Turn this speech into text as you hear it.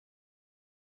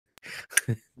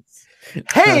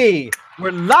Hey,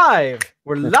 we're live.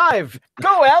 We're live.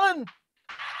 Go, Alan.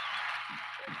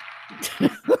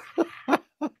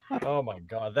 Oh my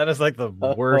God, that is like the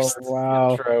worst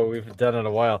intro we've done in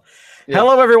a while. Yeah.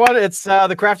 Hello, everyone. It's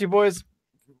the Crafty Boys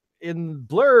in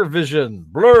blurry vision.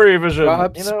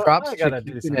 Props to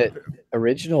keeping it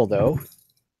original, though.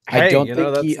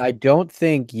 Hey, I don't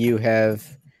think you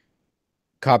have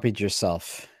copied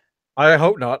yourself. I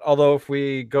hope not. Although if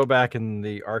we go back in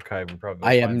the archive, we probably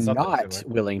I am not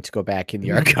willing to go back in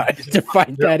the archive to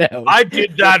find that out. I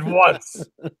did that once.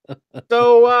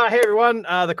 So hey everyone,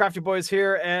 the Crafty Boys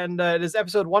here, and it is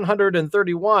episode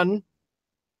 131.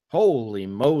 Holy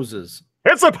Moses!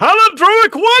 It's a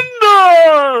palindromic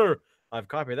wonder. I've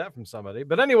copied that from somebody,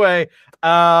 but anyway,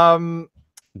 how's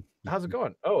it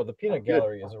going? Oh, the peanut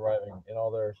gallery is arriving in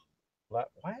all their. Why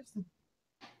is the?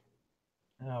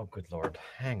 Oh, good Lord.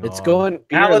 Hang on. It's going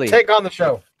Alan, take on the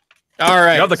show. All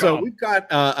right. So we've got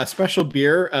a special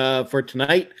beer for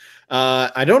tonight.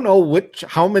 I don't know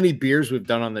how many beers we've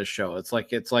done on this show. It's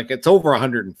over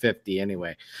 150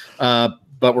 anyway. But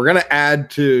we're going to add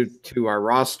to our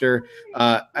roster.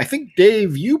 I think,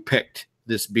 Dave, you picked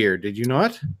this beer. Did you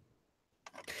not?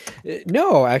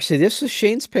 No, actually, this was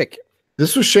Shane's pick.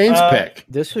 This was Shane's pick.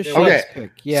 This was Shane's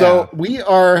pick. Yeah. So we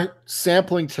are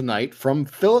sampling tonight from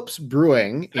Phillips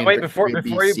Brewing. No, wait, before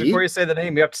you say the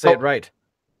name, you have to say it right.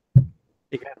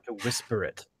 You have to whisper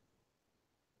it.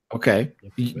 Okay.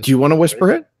 Do you want to whisper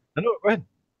it? No, go ahead.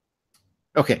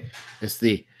 Okay. It's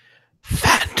the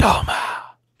Phantoma.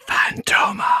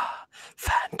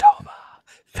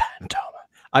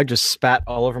 I just spat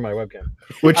all over my webcam.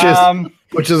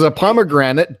 Which is a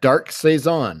pomegranate dark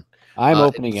saison. I'm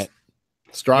opening it.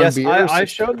 Strong beer. I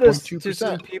showed this to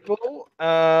some people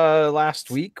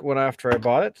last week after I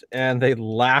bought it, and they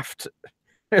laughed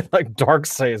like dark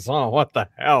saison. What the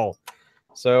hell?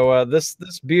 So this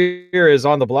beer is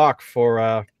on the block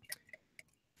for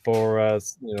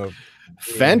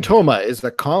Phantoma is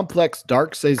a complex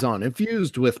dark saison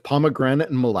infused with pomegranate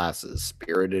and molasses.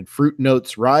 Spirited fruit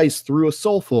notes rise through a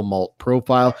soulful malt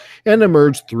profile and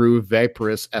emerge through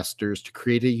vaporous esters to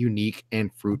create a unique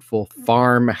and fruitful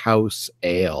farmhouse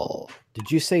ale.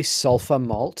 Did you say sulfa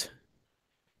malt?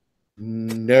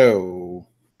 No.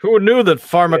 Who knew that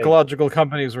pharmacological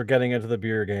companies were getting into the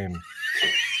beer game?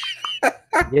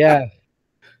 Yeah.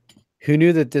 Who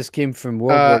knew that this came from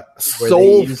World War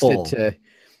Soulful.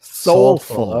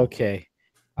 Soulful. Okay.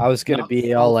 I was going to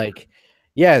be all like,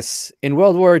 yes, in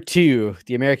World War II,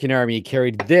 the American Army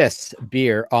carried this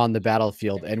beer on the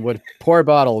battlefield and would pour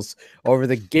bottles over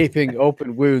the gaping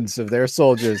open wounds of their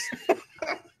soldiers.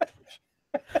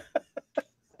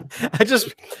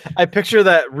 I picture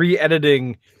that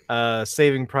re-editing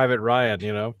Saving Private Ryan,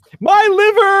 you know. My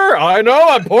liver! I know,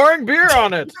 I'm pouring beer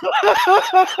on it.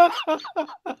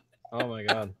 Oh my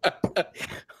God.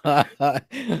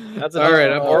 That's all right.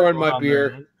 I'm pouring my beer.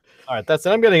 Man. All right, that's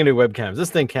it. I'm getting into webcams. This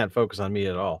thing can't focus on me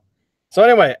at all. So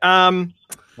anyway,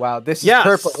 wow, this is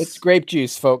purple. It's grape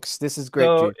juice, folks. This is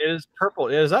grape juice. It is purple.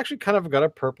 It is actually kind of got a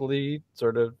purpley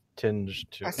sort of tinge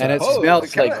to it. And it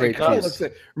smells like grape juice.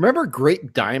 Remember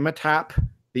grape Dimetap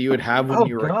that you would have when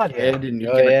you were a kid?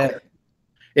 And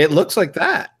it looks like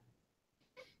that.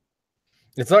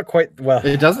 It's not quite well.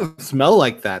 It doesn't smell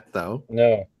like that though.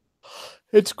 No.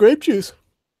 It's grape juice.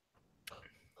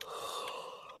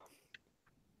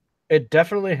 It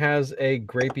definitely has a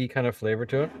grapey kind of flavor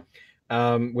to it,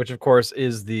 which of course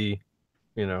is the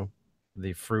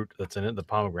fruit that's in it, the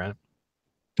pomegranate.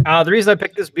 The reason I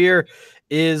picked this beer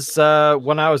is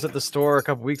when I was at the store a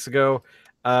couple weeks ago,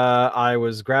 I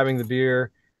was grabbing the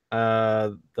beer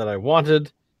that I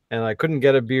wanted, and I couldn't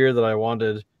get a beer that I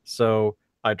wanted, so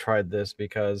I tried this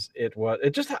because I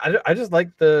just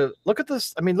like the look at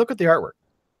this. I mean, look at the artwork.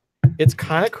 It's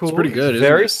kind of cool. It's pretty good.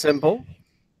 Very simple,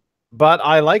 but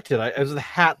I liked it. It was the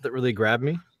hat that really grabbed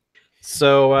me.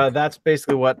 So that's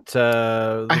basically what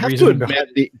I have to admit.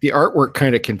 The artwork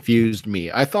kind of confused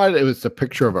me. I thought it was a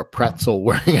picture of a pretzel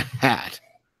wearing a hat.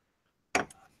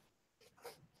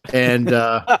 And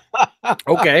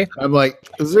okay, I'm like,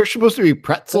 is there supposed to be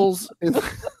pretzels? I mean,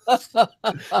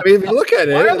 if you look at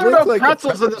it, why are there no like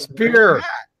pretzels in this beer?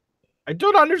 I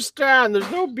don't understand.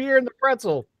 There's no beer in the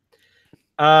pretzel.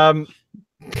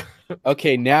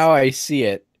 Okay, now I see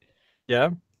it.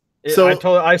 Yeah. So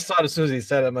I saw it as soon as he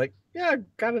said it. I'm like, yeah, it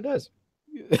kind of does.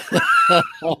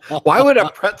 Why would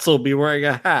a pretzel be wearing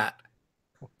a hat?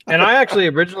 And I actually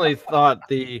originally thought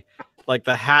the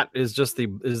hat is just the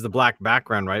black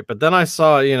background, right? But then I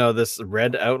saw, this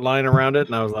red outline around it,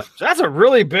 and I was like, that's a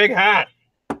really big hat.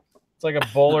 It's like a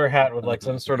bowler hat with like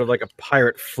some sort of like a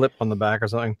pirate flip on the back or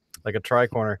something, like a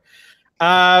tri-corner.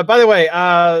 By the way,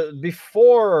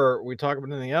 before we talk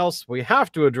about anything else, we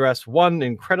have to address one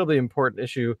incredibly important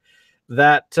issue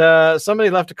that somebody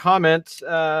left a comment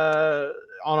on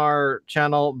our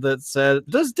channel that said,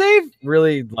 "Does Dave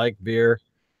really like beer?"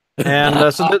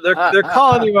 And so they're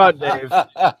calling you out, Dave.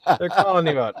 They're calling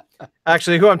you out.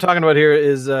 Actually, who I'm talking about here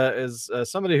is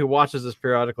somebody who watches this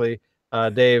periodically,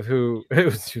 Dave. Who there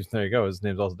you go. His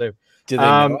name's also Dave. Do they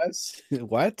know us?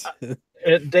 What?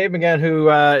 Dave McGann, who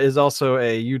is also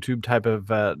a YouTube type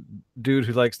of dude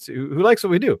who likes what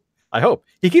we do. I hope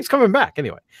he keeps coming back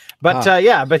anyway. But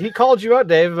yeah, but he called you out,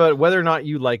 Dave, about whether or not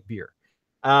you like beer.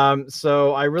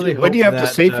 So I really hope what do you have to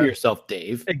say for yourself,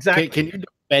 Dave? Exactly. Can you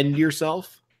defend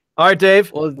yourself? All right,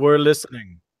 Dave. Well, we're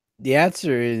listening. The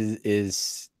answer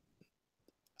is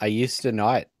I used to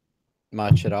not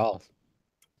much at all.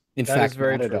 In fact,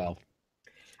 very not true. at all.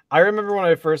 I remember when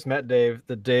I first met Dave,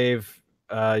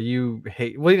 you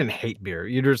didn't hate beer.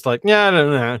 You're just like,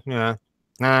 yeah.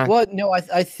 Well, no,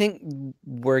 I think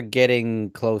we're getting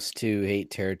close to hate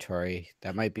territory.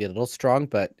 That might be a little strong,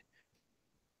 but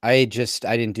I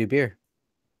didn't do beer.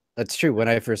 That's true. When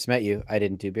I first met you, I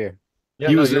didn't do beer. Yeah,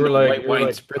 you were like white wine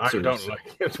spritzers. I don't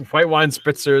like it. White wine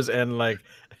spritzers and like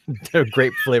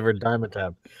grape flavored Diamond.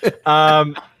 God,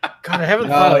 I haven't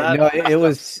thought of that. No,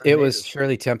 it was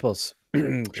Shirley Temples.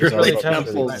 Shirley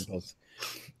Temples.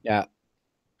 Yeah.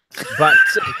 But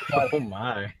oh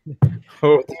my.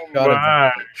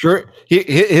 Sure.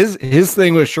 His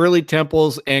thing was Shirley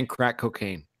Temples and crack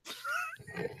cocaine.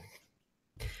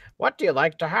 What do you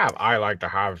like to have? I like to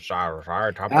have sour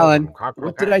Alan,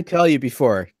 what did I tell you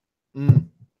before?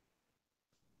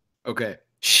 Okay.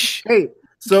 Hey,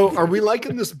 so are we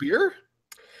liking this beer?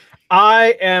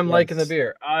 I am liking the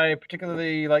beer. I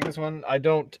particularly like this one. I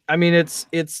mean, it's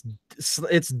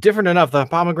different enough. The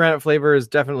pomegranate flavor is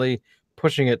definitely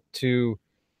pushing it to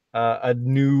a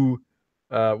new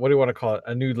what do you want to call it?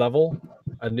 A new level,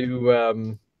 a new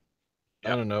I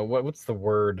don't know what's the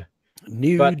word.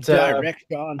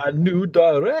 Direction. A new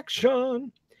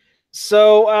direction.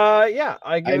 So yeah,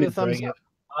 I give it a thumbs up.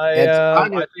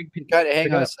 I think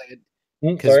hang on a second.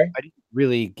 Because I didn't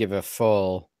really give a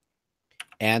full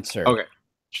answer. Okay,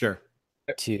 sure.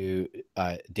 To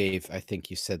Dave, I think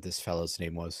you said this fellow's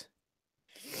name was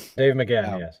Dave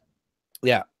McGann. Yes.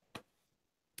 Yeah.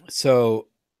 So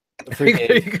for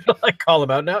Dave, you gonna like call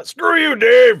him out now? Screw you,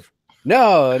 Dave.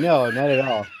 No, not at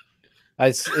all.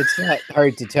 It's not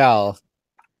hard to tell.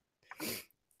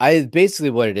 Basically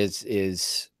what it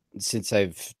is since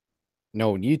I've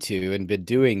known you two and been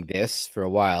doing this for a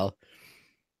while,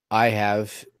 I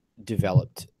have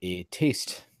developed a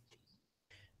taste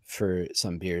for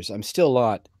some beers. I'm still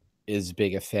not as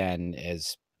big a fan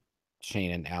as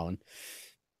Shane and Alan.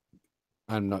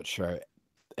 I'm not sure I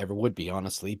ever would be,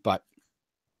 honestly, but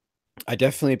I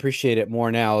definitely appreciate it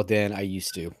more now than I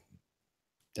used to.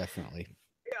 Definitely.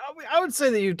 Yeah, I would say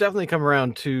that you've definitely come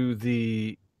around to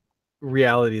the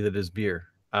reality that is beer.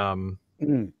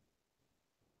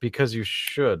 Because you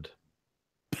should.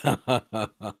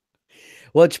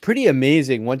 Well, it's pretty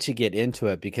amazing once you get into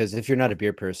it, because if you're not a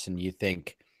beer person, you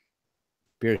think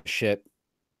beer is shit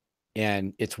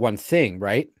and it's one thing,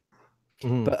 right?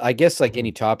 But I guess like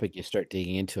any topic, you start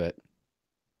digging into it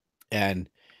and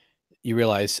you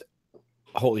realize,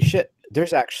 holy shit,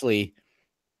 there's actually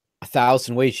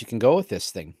 1,000 ways you can go with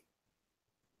this thing.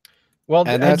 Well,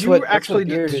 and did you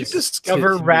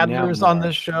discover Radlers on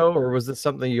this show, or was it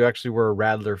something you actually were a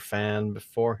Radler fan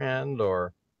beforehand,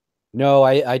 or? No,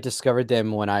 I discovered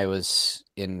them when I was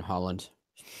in Holland.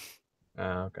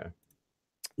 Okay.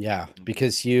 Yeah,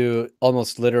 because you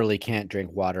almost literally can't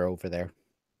drink water over there.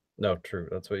 No, true.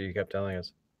 That's what you kept telling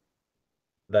us.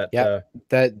 That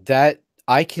that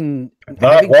I can.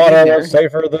 That water is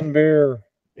safer than beer.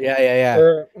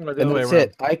 Yeah. And that's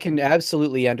it. I can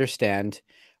absolutely understand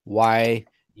why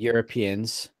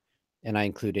Europeans, and I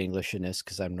include English in this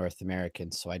because I'm North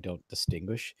American, so I don't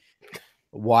distinguish,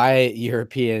 why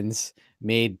Europeans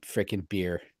made freaking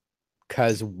beer.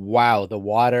 Because wow, the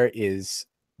water is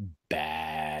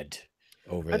bad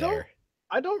over there.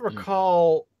 I don't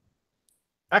recall.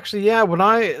 Actually, yeah, when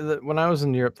I was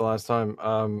in Europe the last time,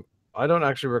 I don't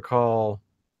actually recall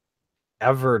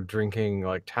ever drinking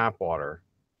like tap water.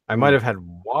 I might have had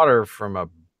water from a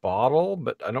bottle,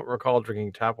 but I don't recall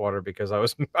drinking tap water because I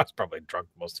was probably drunk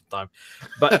most of the time.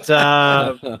 But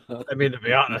I mean, to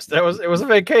be honest, it was a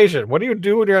vacation. What do you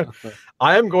do when you're?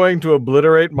 I am going to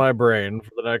obliterate my brain for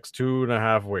the next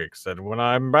 2.5 weeks, and when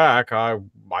I'm back, I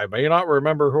may not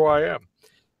remember who I am.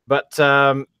 But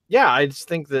yeah, I just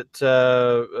think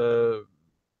that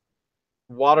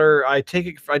water, I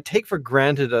take for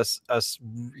granted us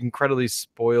incredibly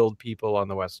spoiled people on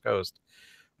the West Coast,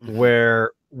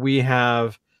 where we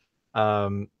have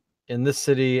in this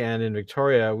city and in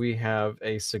Victoria, we have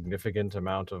a significant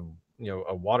amount of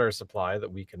a water supply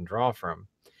that we can draw from.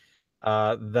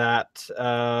 That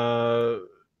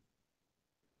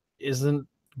isn't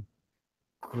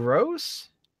gross.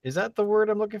 Is that the word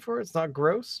I'm looking for? It's not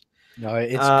gross. No,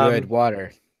 it's good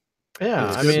water. Yeah,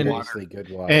 I mean, seriously good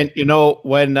water. And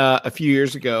when a few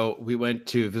years ago we went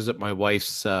to visit my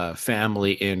wife's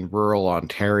family in rural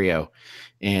Ontario,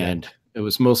 and it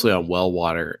was mostly on well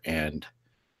water, and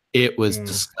it was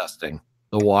disgusting.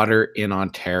 The water in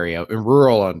Ontario, in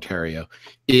rural Ontario,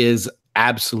 is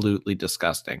absolutely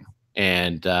disgusting.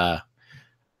 And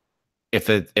if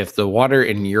the water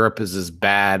in Europe is as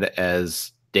bad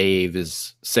as Dave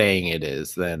is saying it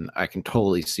is, then I can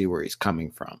totally see where he's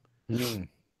coming from.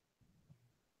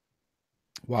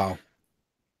 Wow.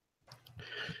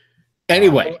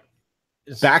 Anyway,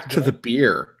 back to the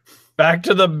beer. Back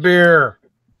to the beer.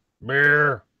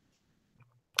 Beer.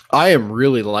 I am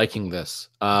really liking this.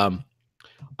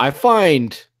 I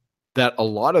find that a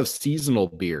lot of seasonal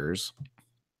beers,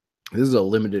 this is a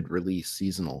limited release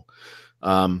seasonal,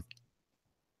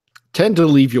 tend to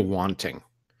leave you wanting.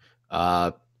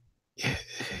 That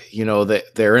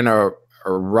they're in a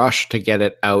rush to get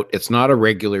it out. It's not a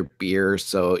regular beer,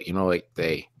 so I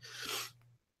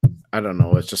don't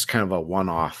know, it's just kind of a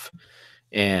one-off.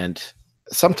 And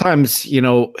sometimes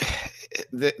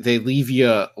they leave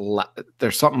you,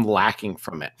 there's something lacking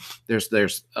from it.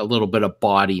 There's a little bit of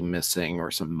body missing,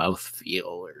 or some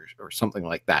mouthfeel, or something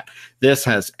like that. This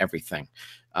has everything.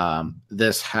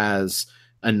 This has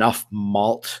enough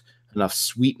malt, enough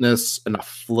sweetness, enough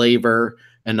flavor,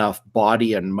 enough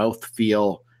body and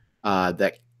mouthfeel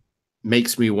that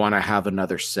makes me want to have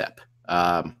another sip.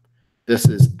 This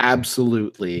is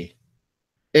absolutely,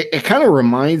 it kind of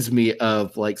reminds me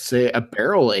of, like, say, a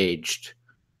barrel-aged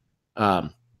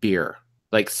beer,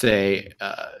 like, say,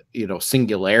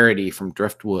 Singularity from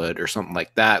Driftwood or something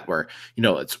like that, where,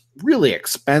 it's really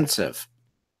expensive,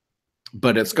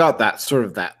 but it's got that sort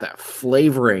of that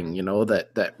flavoring,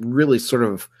 that really sort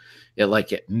of,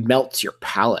 it melts your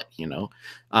palate,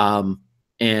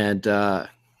 and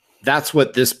that's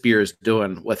what this beer is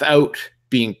doing without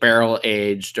being barrel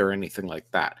aged or anything like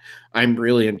that. I'm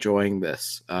really enjoying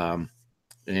this.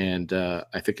 And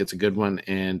I think it's a good one,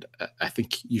 and I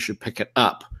think you should pick it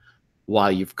up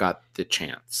while you've got the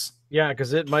chance. Yeah,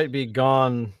 because it might be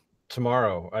gone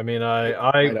tomorrow. I mean,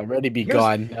 I'd already be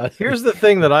gone. Here's the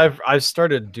thing that I've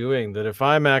started doing, that if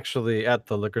I'm actually at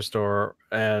the liquor store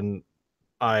and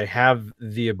I have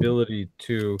the ability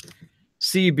to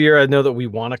see beer I know that we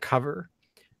want to cover.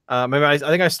 Maybe I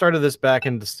think I started this back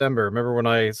in December. Remember when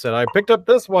I said I picked up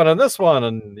this one,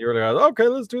 and you were like, okay,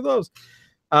 let's do those.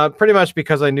 Pretty much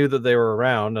because I knew that they were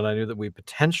around, and I knew that we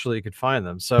potentially could find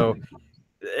them. So,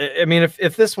 I mean,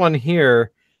 if this one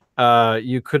here,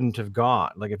 you couldn't have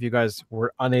got, like, if you guys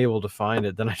were unable to find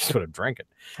it, then I just would have drank it.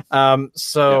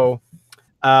 So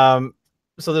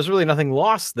there's really nothing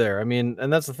lost there. I mean,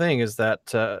 and that's the thing, is that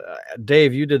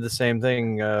Dave, you did the same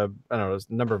thing. I don't know, it was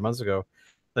a number of months ago.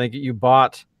 I think you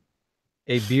bought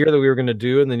a beer that we were going to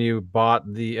do, and then you bought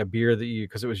a beer that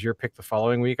because it was your pick the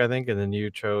following week, I think, and then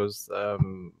you chose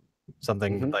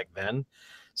something like then.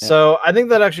 Yeah. So I think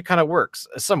that actually kind of works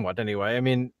somewhat anyway. I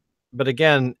mean, but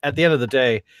again, at the end of the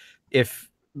day, if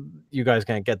you guys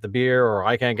can't get the beer, or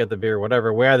I can't get the beer,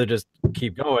 whatever, we either just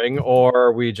keep going,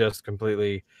 or we just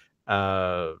completely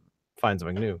find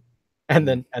something new, and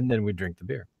then we drink the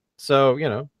beer. So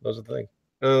those are the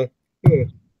things.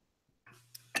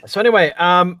 So anyway,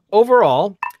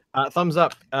 overall, thumbs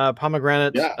up.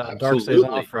 Pomegranate, Dark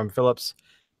Saison from Phillips.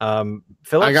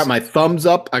 Phillips. I got my thumbs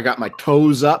up. I got my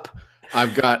toes up.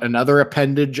 I've got another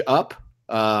appendage up.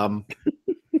 Well,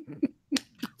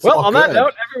 on that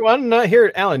note, everyone,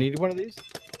 here, Alan, you need one of these?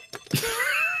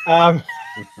 You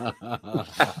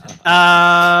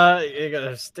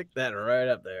gotta stick that right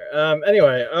up there.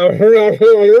 Anyway,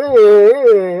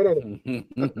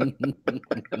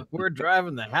 we're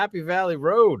driving the Happy Valley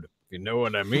Road, if you know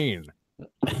what I mean.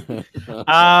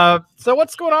 So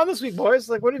what's going on this week, boys?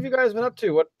 Like, what have you guys been up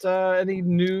to? What any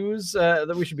news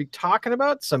that we should be talking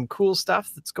about? Some cool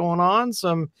stuff that's going on.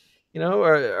 Some,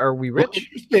 are we rich? Well,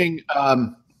 interesting.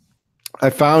 I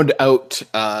found out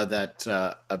that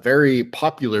a very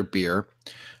popular beer,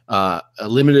 a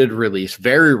limited release,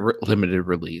 limited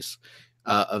release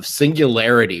of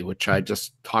Singularity, which I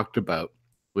just talked about,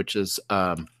 which is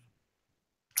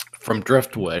from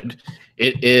Driftwood.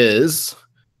 It is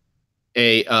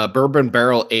a bourbon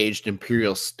barrel aged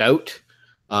imperial stout.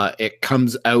 It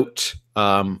comes out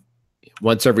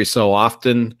once every so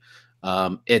often.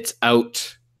 It's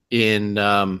out in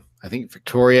I think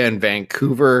Victoria and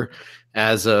Vancouver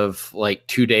as of like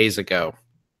 2 days ago.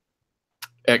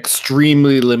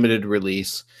 Extremely limited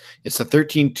release. It's a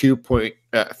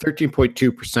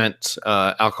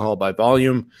 13.2% alcohol by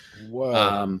volume.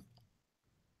 Whoa.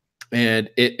 And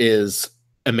it is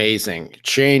amazing.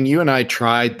 Shane, you and I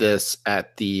tried this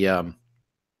at the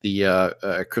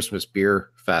Christmas Beer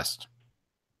Fest.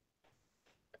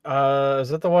 Is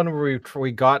that the one where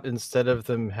we got, instead of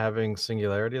them having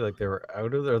Singularity, like they were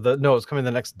out of there? No, it's coming the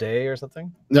next day or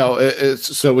something. No,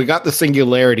 so we got the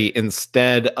Singularity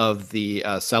instead of the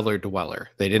Cellar Dweller.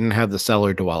 They didn't have the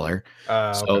Cellar Dweller,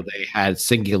 so they had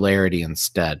Singularity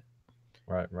instead.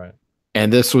 Right.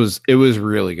 And it was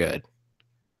really good.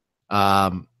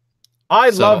 I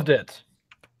loved it.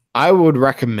 I would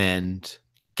recommend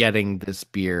getting this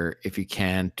beer if you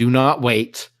can. Do not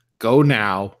wait. Go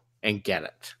now and get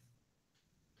it.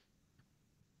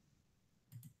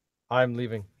 I'm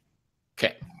leaving.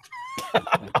 Okay.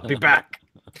 I'll be back.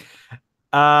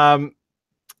 So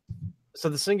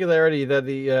the Singularity that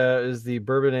is the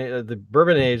bourbon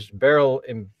aged barrel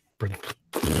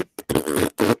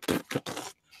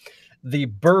the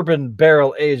bourbon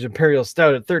barrel aged imperial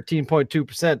stout at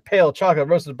 13.2%, pale chocolate,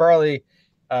 roasted barley,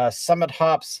 summit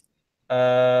hops.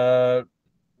 Get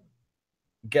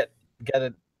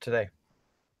it today.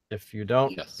 If you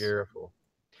don't, you're a fool.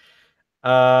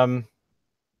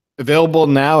 Available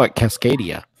now at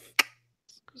Cascadia.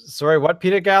 Sorry, what?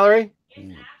 Peanut Gallery?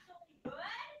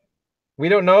 We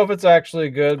don't know if it's actually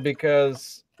good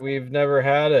because we've never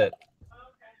had it.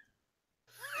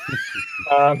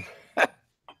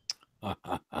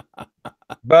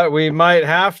 But we might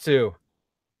have to.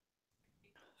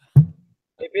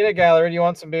 Hey, Peanut Gallery, do you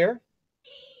want some beer?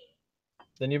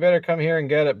 Then you better come here and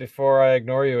get it before I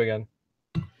ignore you again.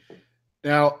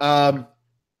 Now,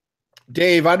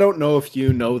 Dave, I don't know if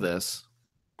you know this,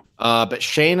 but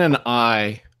Shane and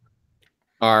I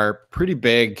are pretty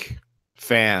big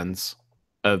fans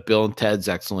of Bill and Ted's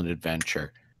Excellent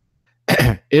Adventure.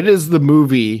 It is the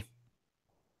movie,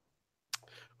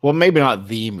 well, maybe not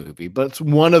the movie, but it's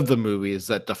one of the movies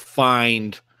that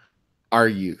defined our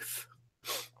youth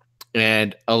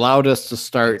and allowed us to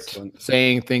start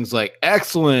saying things like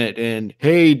excellent and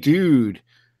hey, dude,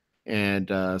 and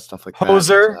stuff like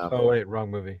Hoser. that. Oh, wait,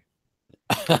 wrong movie.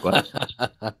 What?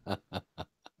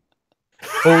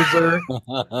 Hoser.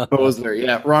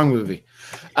 Yeah, wrong movie.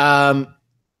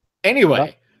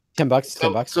 Anyway,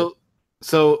 $10.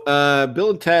 So Bill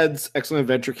and Ted's Excellent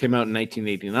Adventure came out in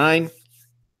 1989.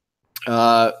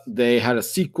 They had a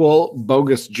sequel,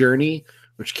 Bogus Journey,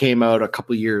 which came out a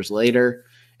couple years later,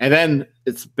 and then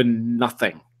it's been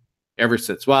nothing ever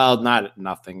since. Well, not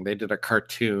nothing. They did a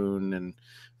cartoon, and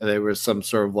there was some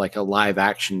sort of like a live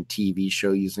action TV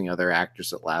show using other actors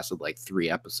that lasted like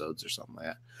 3 episodes or something like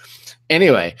that.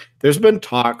 Anyway, there's been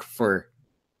talk for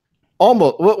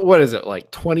almost, what is it,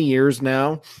 like 20 years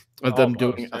now of them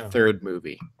doing a third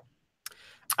movie.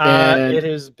 It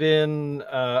has been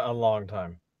a long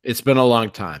time. It's been a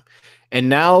long time. And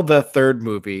now the third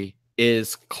movie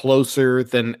is closer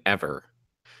than ever.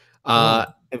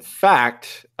 In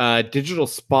fact,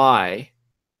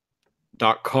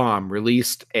 DigitalSpy.com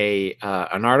released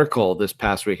an article this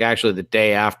past week, actually the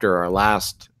day after our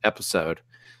last episode,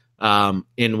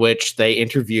 in which they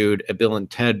interviewed a Bill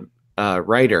and Ted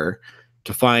writer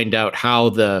to find out how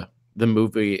the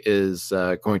movie is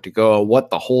going to go, what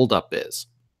the holdup is.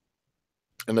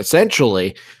 And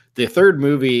essentially, the third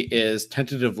movie is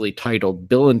tentatively titled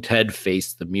Bill and Ted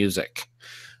Face the Music.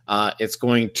 It's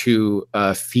going to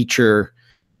feature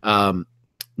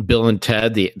Bill and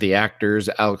Ted, the actors,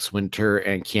 Alex Winter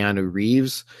and Keanu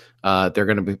Reeves. They're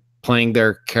going to be playing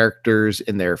their characters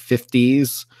in their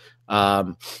 50s.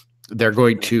 They're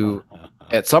going to,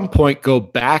 at some point, go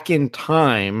back in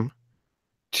time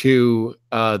to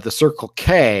the Circle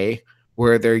K,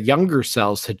 where their younger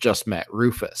selves had just met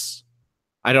Rufus.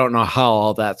 I don't know how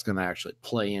all that's going to actually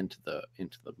play into the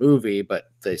movie,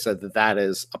 but they said that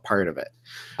is a part of it.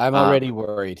 I'm already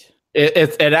worried.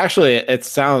 It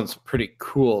sounds pretty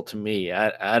cool to me.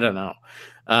 I don't know.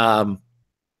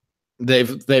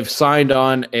 They've signed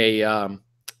on a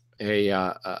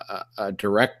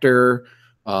director,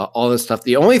 all this stuff.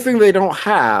 The only thing they don't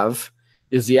have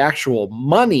is the actual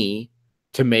money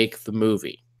to make the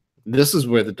movie. This is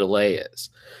where the delay is.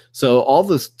 So all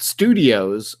the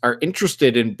studios are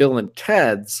interested in Bill and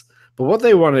Ted's, but what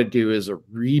they want to do is a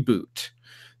reboot.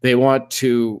 They want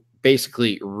to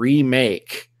basically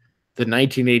remake the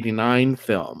 1989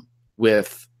 film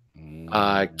with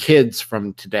kids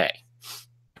from today.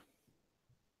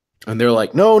 And they're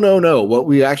like, no, no, no. What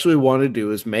we actually want to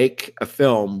do is make a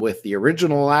film with the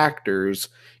original actors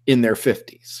in their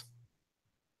 50s.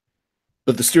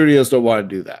 But the studios don't want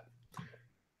to do that.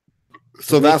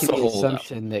 So that's the whole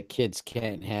assumption that kids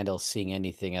can't handle seeing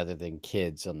anything other than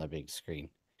kids on the big screen.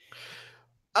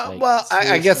 Well,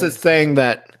 I guess it's saying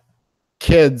that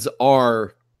kids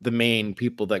are the main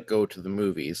people that go to the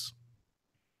movies.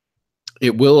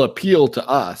 It will appeal to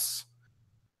us,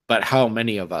 but how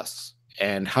many of us?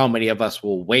 And how many of us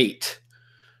will wait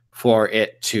for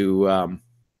it to,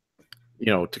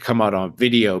 to come out on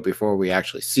video before we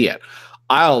actually see it?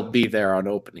 I'll be there on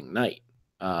opening night.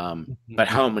 But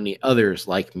how many others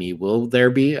like me will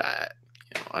there be? I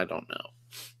don't know.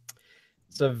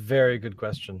 It's a very good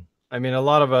question. I mean, a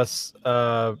lot of us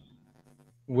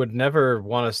would never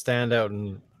want to stand out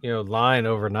and line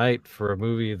overnight for a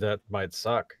movie that might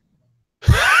suck.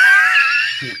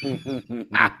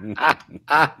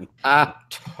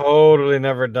 Totally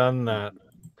never done that.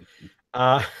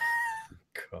 God.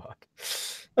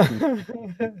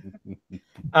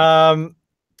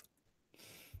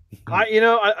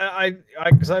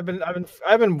 Because I've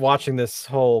been watching this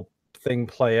whole thing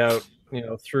play out,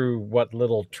 through what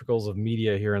little trickles of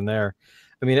media here and there.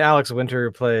 I mean, Alex Winter,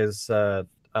 who plays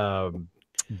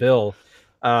Bill,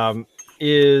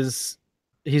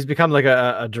 he's become like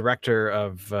a director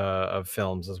of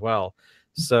films as well.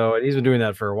 So he's been doing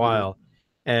that for a while.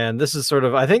 And this is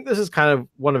I think this is kind of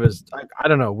one of his, I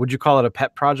don't know, would you call it a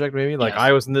pet project maybe? Like, yes.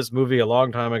 I was in this movie a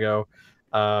long time ago.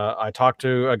 I talked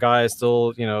to a guy I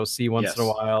still, see once in a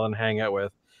while and hang out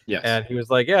with. Yes. And he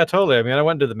was like, yeah, totally. I mean, I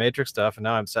went and did the Matrix stuff and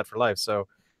now I'm set for life. So,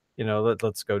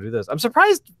 let's go do this. I'm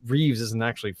surprised Reeves isn't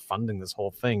actually funding this whole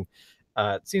thing.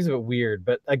 It seems a bit weird,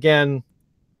 but again,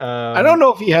 I don't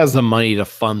know if he has the money to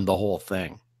fund the whole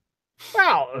thing.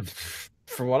 Well,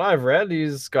 from what I've read,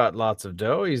 he's got lots of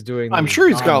dough. He's doing. I'm sure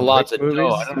he's got lots of dough.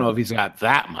 I don't know if he's got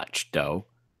that much dough.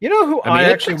 You know who I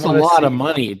actually takes a lot of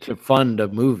money to fund a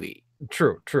movie.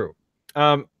 True.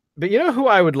 But you know who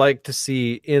I would like to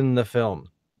see in the film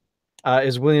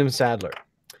is William Sadler,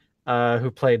 who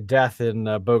played Death in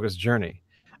Bogus Journey,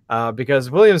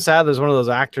 because William Sadler is one of those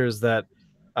actors that.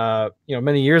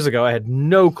 Many years ago, I had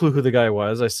no clue who the guy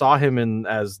was. I saw him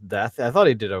as Death. I thought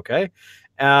he did okay,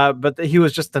 but he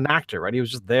was just an actor, right? He was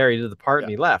just there. He did the part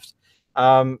and he left.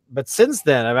 But since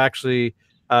then, I've actually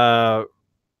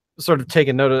sort of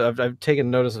taken notice. I've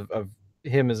taken notice of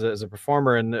him as a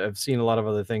performer, and I've seen a lot of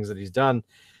other things that he's done.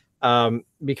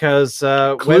 Because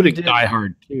including Die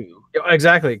Hard 2.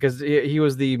 Exactly, because he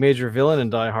was the major villain in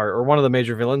Die Hard, or one of the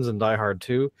major villains in Die Hard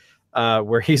 2,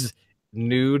 where he's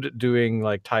nude doing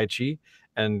like Tai Chi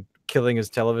and killing his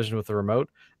television with the remote.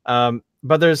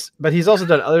 But he's also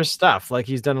done other stuff. Like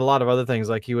he's done a lot of other things.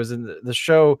 Like he was in the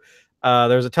show.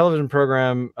 There was a television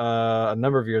program a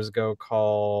number of years ago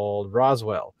called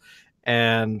Roswell,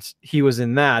 and he was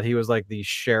in that. He was like the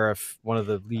sheriff, one of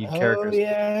the lead characters.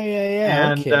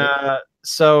 Yeah. And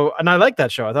and I liked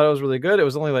that show. I thought it was really good. It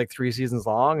was only like 3 seasons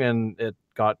long, and it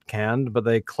got canned, but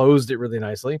they closed it really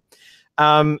nicely.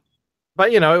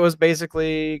 But it was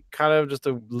basically kind of just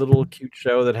a little cute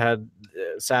show that had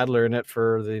Sadler in it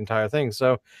for the entire thing.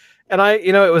 So, and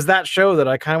it was that show that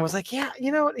I kind of was like, yeah,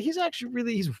 he's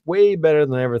actually he's way better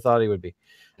than I ever thought he would be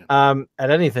at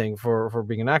anything for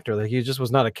being an actor. Like he just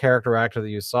was not a character actor that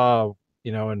you saw,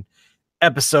 in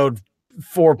episode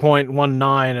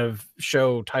 4.19 of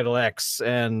show title X,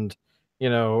 and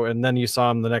then you saw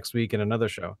him the next week in another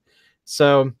show.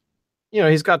 So.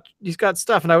 He's got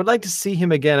stuff, and I would like to see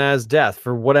him again as Death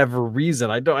for whatever reason.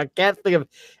 I can't think of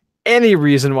any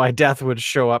reason why Death would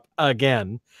show up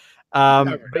again.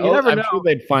 But you never know. I'm sure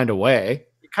they'd find a way.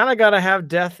 You kind of got to have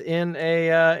Death in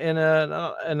a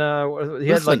he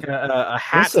had like a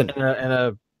hat and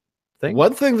a thing.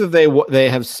 One thing that they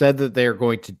have said that they are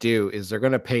going to do is they're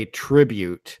going to pay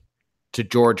tribute to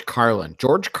George Carlin.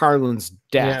 George Carlin's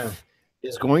death.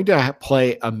 Is going to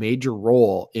play a major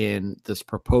role in this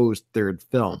proposed third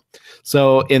film.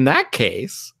 So in that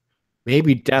case,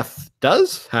 maybe Death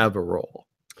does have a role.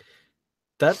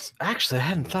 That's actually, I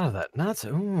hadn't thought of that. I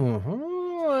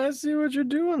see what you're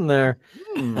doing there.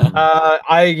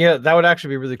 That would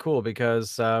actually be really cool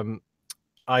because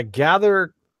I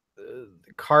gather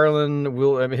Carlin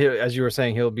will, as you were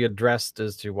saying, he'll be addressed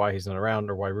as to why he's not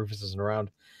around or why Rufus isn't around.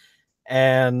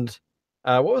 And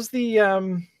what was the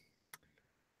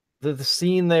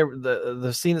scene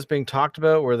the scene that's being talked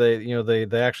about where they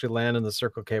actually land in the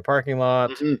Circle K parking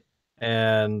lot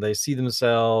and they see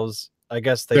themselves. I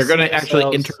guess they're going to actually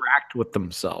interact with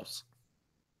themselves.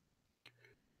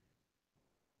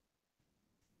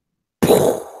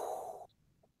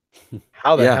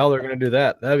 How the hell they're going to do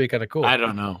that? That'd be kind of cool. I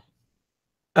don't know.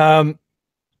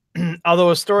 Although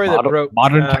a story that broke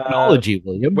modern technology,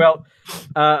 William. Well,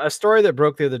 a story that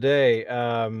broke the other day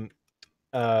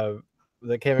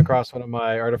that came across one of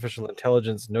my artificial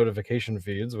intelligence notification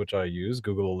feeds, which I use,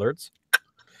 Google Alerts.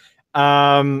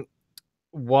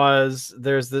 Was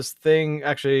there's this thing,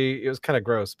 actually it was kind of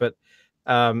gross, but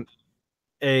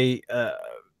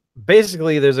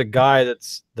basically there's a guy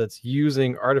that's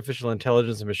using artificial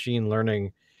intelligence and machine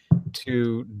learning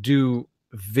to do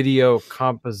video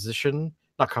composition,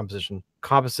 not composition,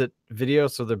 composite video.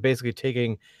 So they're basically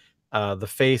taking the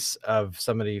face of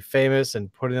somebody famous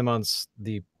and putting them on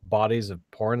the bodies of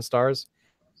porn stars.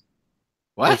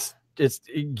 What? It's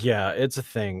yeah, it's a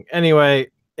thing.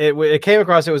 Anyway, it came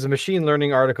across, it was a machine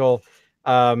learning article,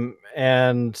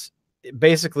 and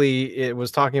basically it was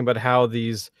talking about how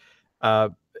these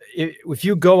if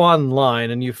you go online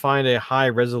and you find a high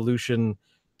resolution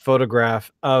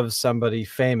photograph of somebody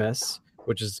famous,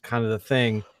 which is kind of the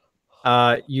thing,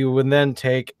 you would then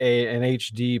take an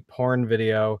HD porn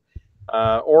video,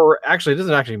 or actually it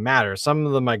doesn't actually matter. Some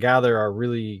of them I gather are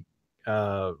really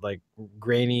like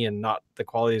grainy and not, the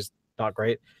quality is not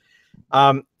great,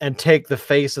 and take the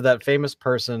face of that famous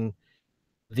person.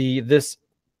 This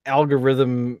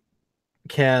algorithm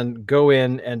can go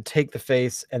in and take the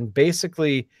face and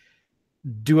basically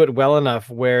do it well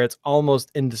enough where it's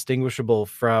almost indistinguishable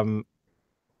from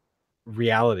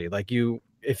reality. Like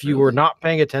if you were not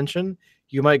paying attention,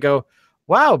 you might go,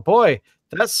 wow, boy,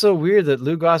 that's so weird that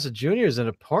Lou Gossett Jr. is in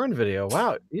a porn video.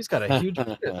 Wow, he's got a huge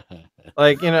beard.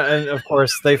 Like, and of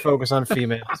course they focus on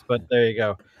females, but there you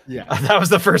go. Yeah, that was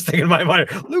the first thing in my mind.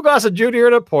 Lou Gossett Jr.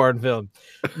 in a porn film.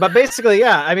 But basically,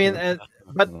 yeah, I mean,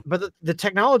 but the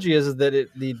technology is that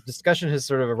the discussion has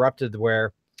sort of erupted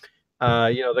where,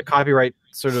 the copyright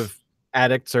sort of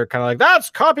addicts are kind of like, that's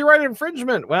copyright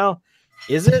infringement. Well,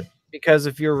 is it? Because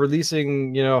if you're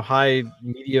releasing, high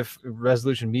media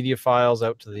resolution media files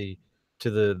out to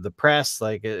the press,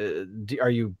 like, are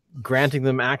you granting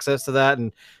them access to that?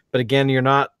 But again,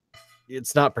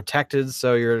 it's not protected,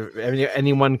 so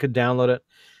anyone could download it.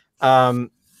 And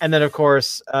then of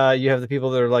course, you have the people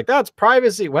that are like, that's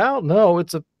privacy. Well, no,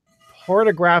 it's a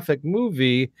pornographic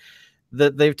movie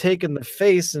that they've taken the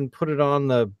face and put it on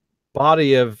the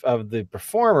body of the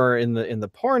performer in the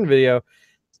porn video.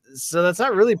 So that's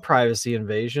not really privacy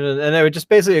invasion. And it would just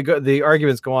basically the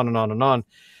arguments go on and on and on.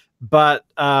 But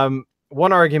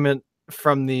one argument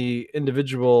from the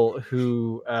individual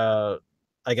who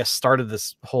I guess started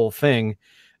this whole thing,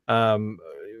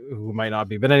 who might not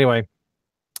be, but anyway,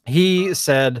 he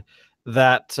said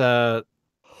that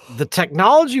the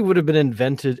technology would have been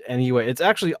invented anyway. It's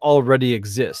actually already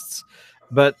exists,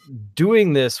 but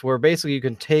doing this where basically you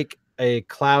can take a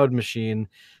cloud machine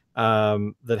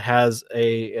that has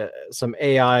some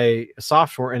AI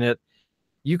software in it.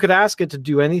 You could ask it to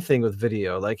do anything with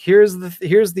video. Like, here's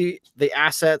the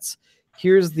assets,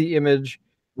 here's the image.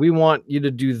 We want you to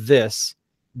do this.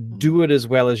 Do it as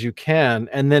well as you can,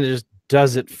 and then it just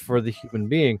does it for the human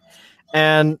being.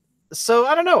 And so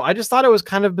I don't know. I just thought it was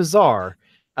kind of bizarre.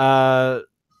 And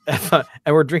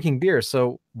we're drinking beer,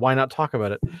 so why not talk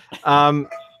about it?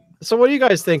 So what do you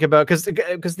guys think about? Because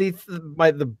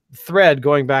the thread,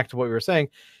 going back to what we were saying,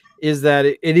 is that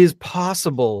it is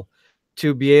possible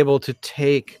to be able to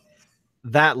take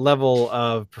that level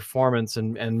of performance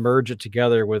and merge it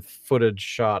together with footage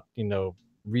shot,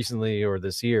 recently or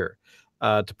this year,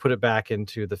 to put it back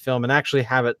into the film and actually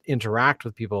have it interact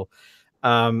with people.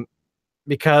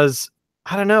 Because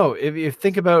I don't know, if you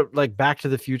think about like Back to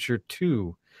the Future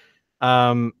 2,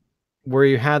 where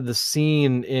you had the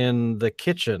scene in the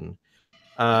kitchen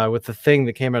with the thing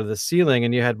that came out of the ceiling,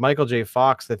 and you had Michael J.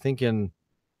 Fox, I think, in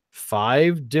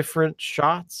 5 different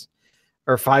shots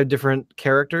or 5 different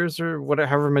characters or whatever,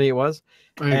 however many it was.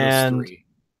 And it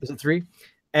was 3. Is it 3?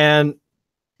 And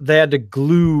they had to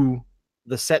glue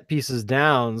the set pieces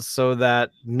down so that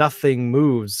nothing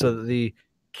moves, so that the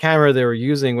camera they were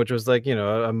using, which was like,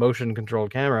 a motion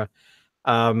controlled camera,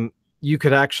 you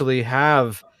could actually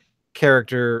have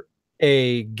character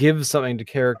A give something to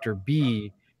character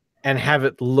B and have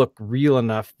it look real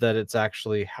enough that it's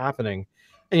actually happening.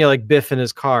 And like Biff in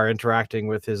his car interacting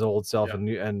with his old self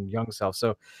and young self.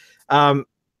 So but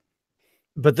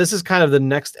this is kind of the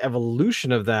next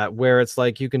evolution of that, where it's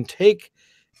like you can take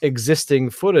existing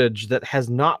footage that has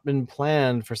not been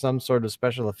planned for some sort of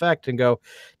special effect and go,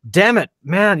 damn it,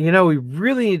 man, we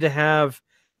really need to have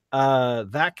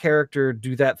that character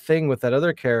do that thing with that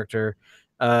other character,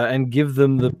 and give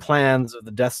them the plans of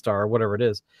the Death Star or whatever it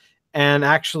is, and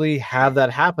actually have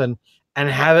that happen and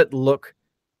have it look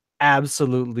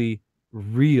absolutely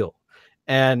real.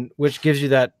 And which gives you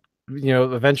that,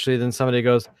 eventually then somebody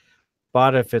goes,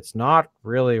 But if it's not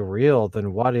really real,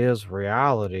 then what is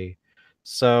reality?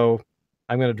 So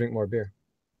I'm going to drink more beer.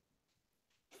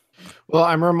 Well,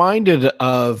 I'm reminded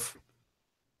of,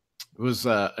 it was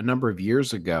a number of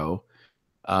years ago,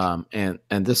 and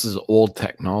this is old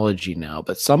technology now,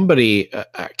 but somebody,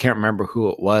 I can't remember who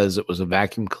it was a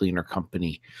vacuum cleaner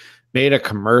company, made a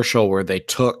commercial where they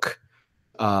took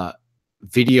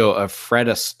video of Fred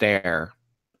Astaire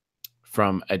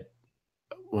from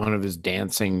one of his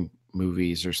dancing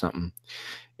movies or something,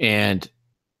 and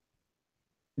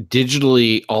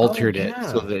digitally altered it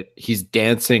so that he's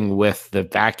dancing with the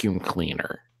vacuum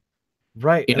cleaner.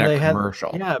 Right. In a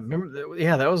commercial. Remember,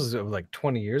 that was like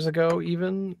 20 years ago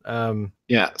even.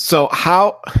 Yeah. So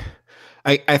how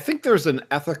I think there's an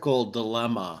ethical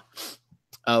dilemma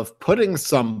of putting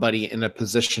somebody in a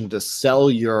position to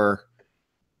sell your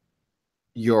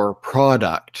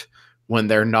product when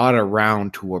they're not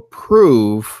around to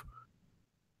approve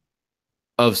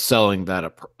of selling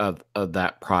that of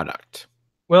that product.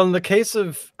 Well, in the case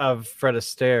of Fred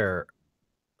Astaire,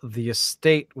 the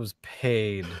estate was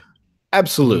paid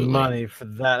absolutely money for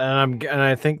that, and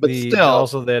I think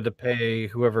also they had to pay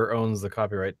whoever owns the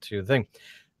copyright to the thing.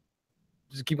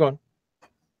 Just keep going.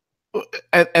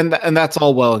 And that's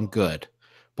all well and good,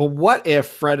 but what if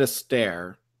Fred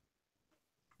Astaire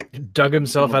dug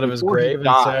himself out of his grave and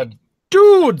said,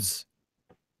 "Dudes"?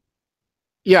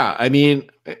 Yeah, I mean,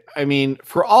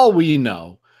 for all we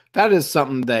know, that is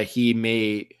something that he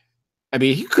may. I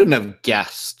mean, he couldn't have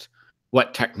guessed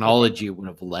what technology would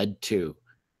have led to,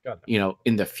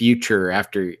 in the future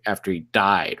after he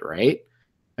died, right?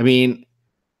 I mean,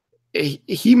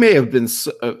 he may have been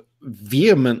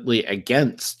vehemently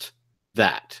against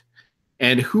that,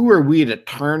 and who are we to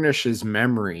tarnish his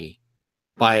memory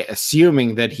by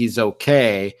assuming that he's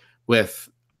okay with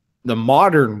the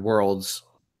modern world's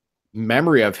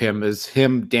memory of him as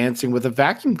him dancing with a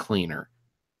vacuum cleaner?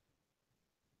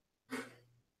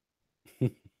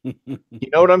 You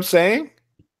know what I'm saying? I'm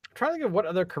trying to think of what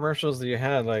other commercials that you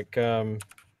had. Like, I'm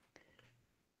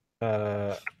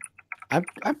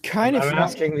kind of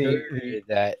asking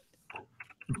that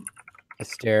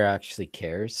Astaire actually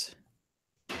cares.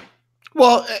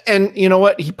 Well, and you know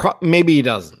what? Maybe he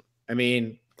doesn't. I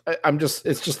mean,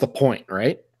 it's just the point,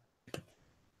 right?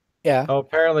 Yeah. Oh,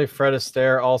 apparently Fred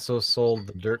Astaire also sold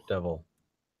the Dirt Devil.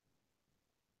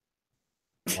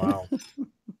 Wow.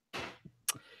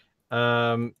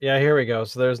 Yeah, here we go.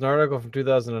 So there's an article from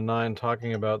 2009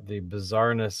 talking about the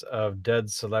bizarreness of dead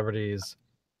celebrities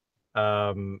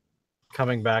coming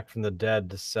back from the dead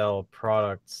to sell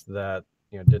products that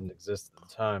didn't exist at the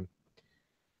time.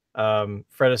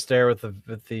 Fred Astaire with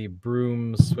the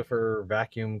broom Swiffer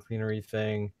vacuum cleanery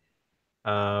thing.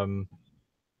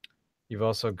 You've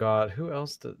also got, who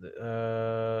else did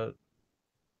I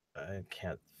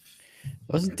can't.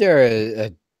 Wasn't there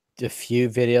a few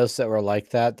videos that were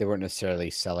like that? They weren't necessarily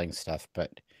selling stuff,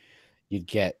 but you'd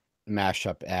get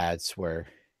mashup ads where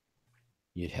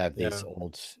you'd have these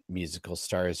old musical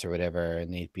stars or whatever,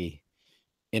 and they'd be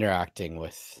interacting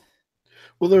with.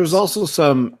 Well, there's also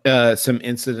some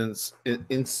instances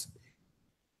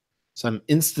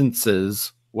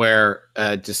where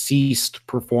deceased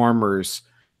performers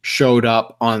showed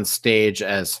up on stage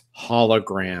as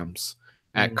holograms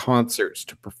at concerts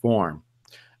to perform.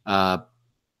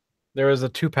 There was a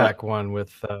 2-pack one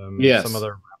with some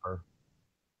other rapper.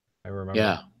 I remember.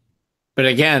 Yeah. But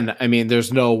again, I mean,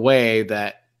 there's no way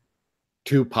that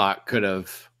Tupac could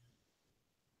have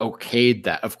okayed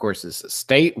that. Of course, his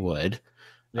estate would.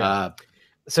 Yeah.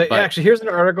 Actually, here's an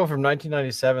article from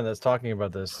 1997 that's talking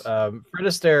about this. Fred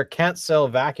Astaire can't sell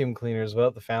vacuum cleaners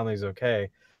without the family's okay.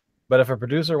 But if a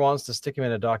producer wants to stick him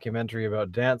in a documentary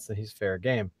about dance, then he's fair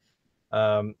game.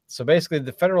 So basically,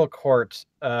 the federal court,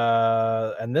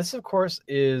 and this, of course,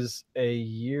 is a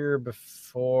year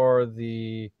before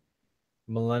the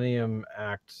Millennium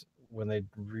Act, when they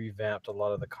revamped a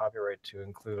lot of the copyright to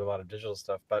include a lot of digital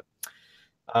stuff. But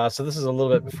so this is a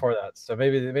little bit before that. So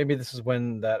maybe this is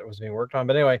when that was being worked on.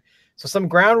 But anyway, so some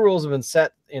ground rules have been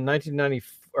set in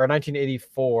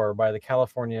 1984 by the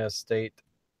California State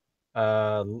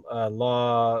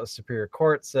Law Superior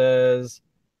Court. Says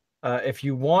if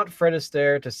you want Fred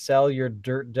Astaire to sell your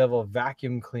Dirt Devil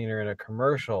vacuum cleaner in a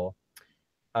commercial,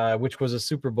 which was a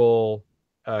Super Bowl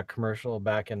commercial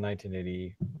back in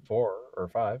 1984 or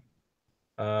 5.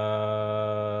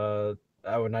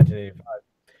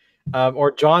 1985.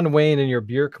 Or John Wayne in your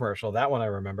beer commercial, that one I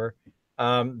remember.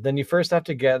 Then you first have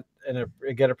to get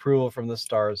approval from the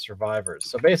star's survivors.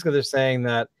 So basically, they're saying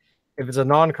that if it's a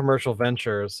non-commercial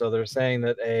venture, so they're saying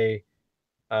that a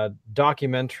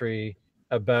documentary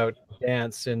about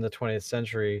dance in the 20th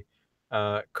century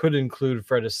could include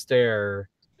Fred Astaire,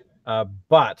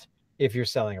 but if you're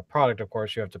selling a product, of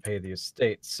course, you have to pay the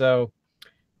estate. So,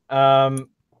 yeah.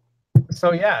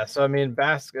 So I mean,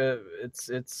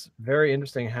 it's very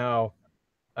interesting how,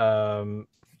 you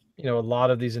know, a lot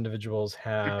of these individuals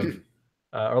have,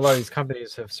 or a lot of these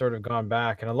companies have sort of gone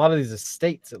back, and a lot of these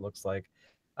estates, it looks like,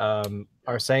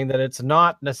 are saying that it's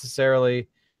not necessarily,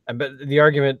 but the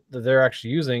argument that they're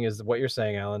actually using is what you're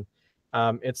saying, Alan.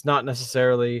 It's not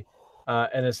necessarily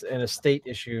an estate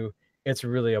issue. It's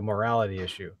really a morality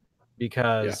issue,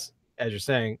 because, as you're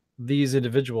saying, these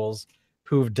individuals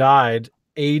who've died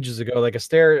ages ago, like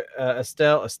Fred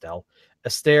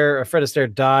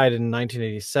Astaire died in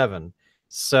 1987.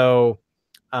 So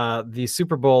the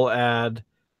Super Bowl ad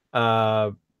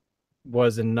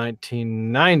was in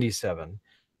 1997.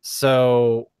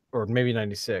 So, or maybe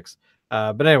 96.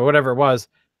 But anyway, whatever it was.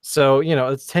 So, you know,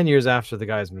 it's 10 years after the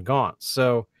guy's been gone.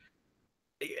 So,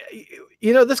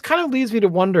 you know, this kind of leads me to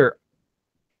wonder,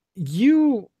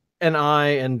 you and I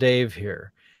and Dave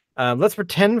here, let's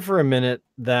pretend for a minute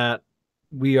that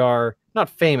we are not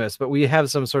famous, but we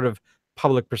have some sort of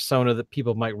public persona that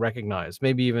people might recognize,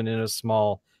 maybe even in a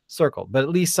small circle, but at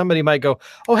least somebody might go,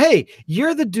 oh, hey,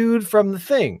 you're the dude from The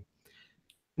Thing.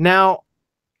 Now,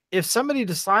 if somebody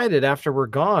decided after we're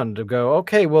gone to go,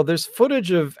 okay, well, there's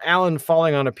footage of Alan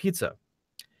falling on a pizza.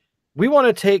 We want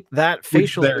to take that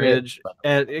facial image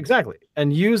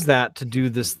and use that to do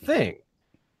this thing,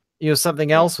 you know,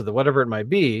 something else with it, whatever it might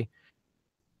be.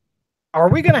 Are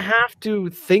we going to have to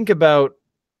think about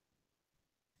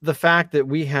the fact that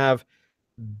we have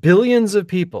billions of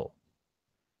people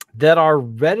that are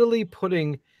readily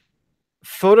putting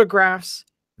photographs,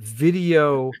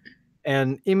 video,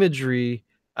 and imagery,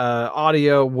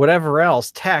 audio, whatever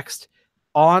else, text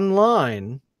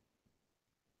online,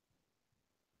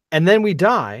 and then we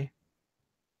die?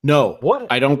 No,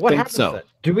 I don't think so.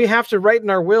 Do we have to write in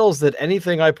our wills that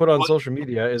anything I put on social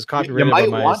media is copyrighted by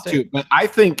my estate? But I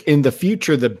think in the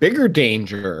future, the bigger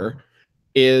danger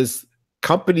is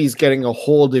companies getting a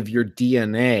hold of your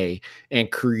DNA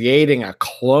and creating a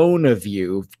clone of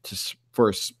you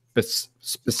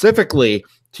specifically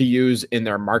to use in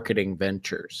their marketing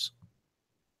ventures.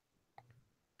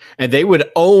 And they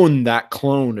would own that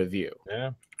clone of you.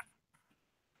 Yeah.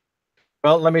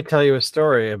 Well, let me tell you a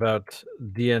story about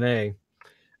DNA.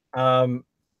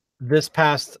 This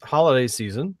past holiday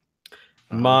season,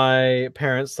 my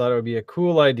parents thought it would be a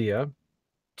cool idea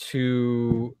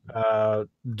to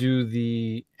do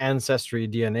the Ancestry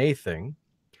DNA thing.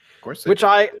 Of course, which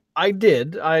I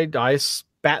did. I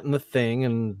spat in the thing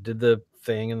and did the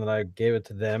thing, and then I gave it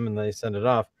to them, and they sent it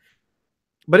off.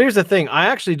 But here's the thing: I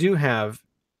actually do have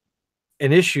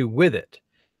an issue with it,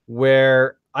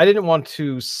 where I didn't want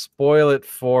to spoil it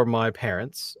for my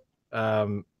parents.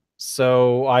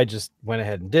 So I just went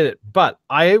ahead and did it. But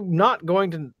I'm not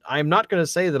going to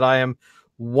say that I am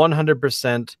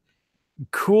 100%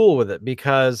 cool with it,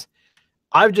 because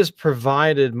I've just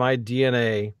provided my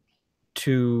DNA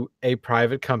to a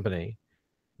private company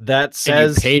that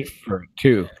says, and you paid for it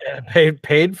too. Paid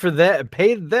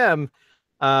them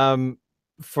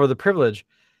for the privilege.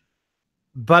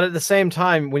 But at the same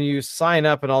time, when you sign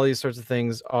up and all these sorts of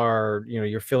things are, you know,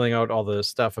 you're filling out all the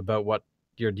stuff about what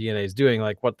your DNA is doing,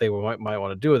 like what they might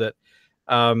want to do with it.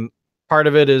 Part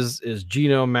of it is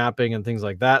genome mapping and things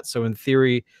like that. So in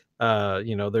theory,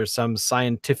 you know, there's some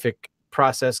scientific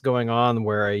process going on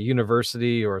where a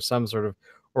university or some sort of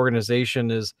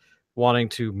organization is wanting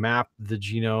to map the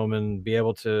genome and be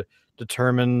able to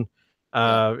determine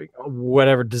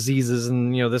whatever diseases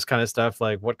and, you know, this kind of stuff,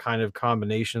 like what kind of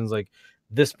combinations, like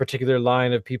this particular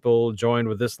line of people joined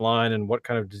with this line and what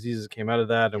kind of diseases came out of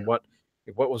that, and what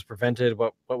was prevented,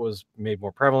 what was made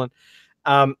more prevalent.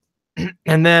 And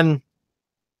then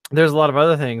there's a lot of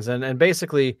other things. And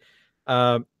basically,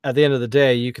 at the end of the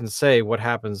day, you can say what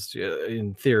happens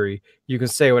in theory, you can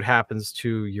say what happens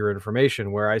to your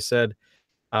information, where I said,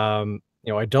 you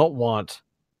know, I don't want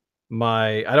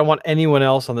anyone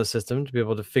else on the system to be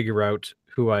able to figure out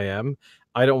who I am.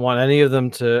 I don't want any of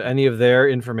their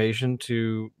information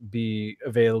to be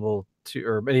available to,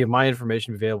 or any of my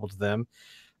information to be available to them.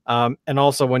 And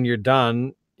also, when you're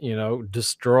done, you know,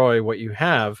 destroy what you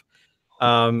have.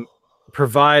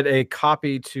 Provide a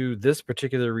copy to this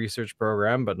particular research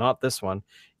program, but not this one.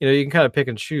 You know, you can kind of pick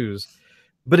and choose.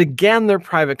 But again, they're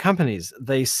private companies.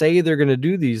 They say they're going to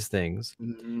do these things.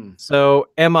 Mm-hmm. So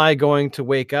am I going to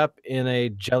wake up in a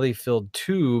jelly-filled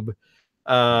tube,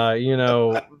 you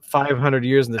know, 500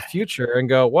 years in the future and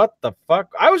go, what the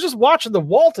fuck? I was just watching the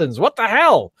Waltons. What the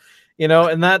hell? You know,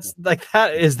 and that's like,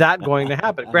 is that going to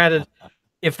happen? Granted,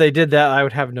 if they did that, I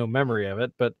would have no memory of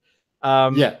it. But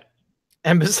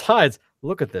And besides,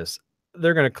 look at this.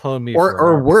 They're going to clone me.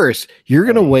 Or worse, you're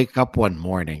going to wake up one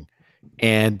morning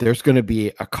and there's going to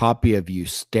be a copy of you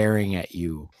staring at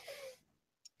you.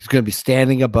 He's going to be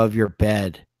standing above your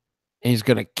bed and he's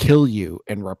going to kill you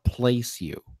and replace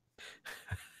you.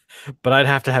 But I'd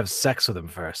have to have sex with him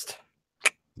first.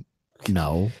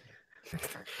 No.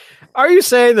 Are you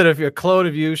saying that if a clone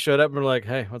of you showed up and were like,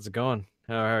 hey, what's it going?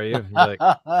 How are you? You're like,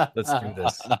 let's do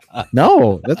this.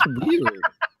 No, that's weird.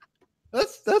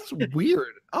 That's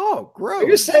weird. Oh, gross. Are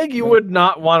you saying you would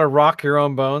not want to rock your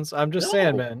own bones? I'm just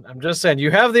saying, man. I'm just saying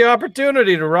you have the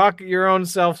opportunity to rock your own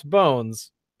self's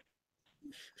bones.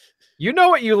 You know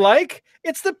what you like?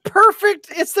 It's the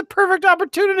perfect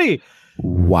opportunity.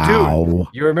 Wow. Dude,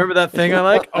 you remember that thing I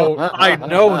like? Oh, I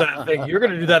know that thing. You're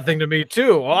going to do that thing to me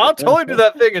too. Well, I'll totally do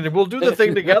that thing and we'll do the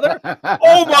thing together.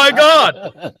 Oh my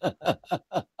God.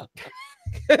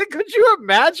 Could you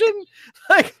imagine?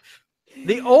 Like,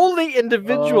 the only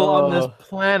individual on this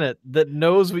planet that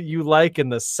knows what you like in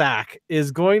the sack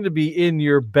is going to be in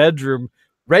your bedroom,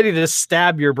 ready to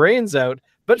stab your brains out.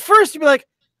 But first, you'd be like,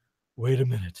 wait a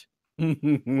minute.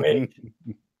 Wait.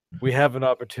 We have an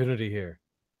opportunity here.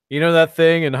 You know that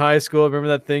thing in high school? Remember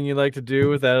that thing you like to do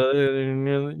with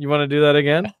that? You want to do that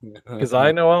again? Because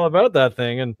I know all about that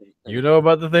thing, and you know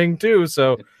about the thing too.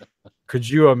 So could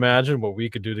you imagine what we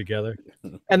could do together?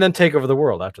 And then take over the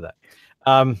world after that.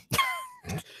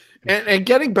 And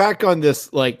getting back on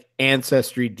this like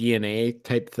ancestry DNA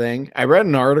type thing, I read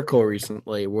an article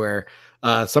recently where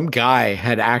some guy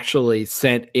had actually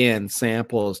sent in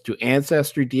samples to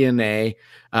Ancestry DNA,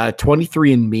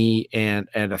 23andMe, and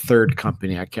a third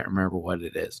company. I can't remember what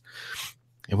it is.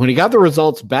 And when he got the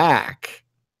results back,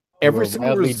 every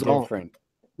single result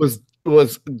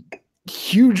was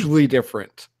hugely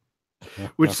different,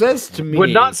 which says to me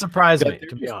would not surprise me,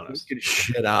 to be honest.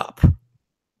 Shit up.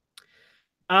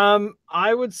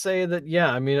 I would say that,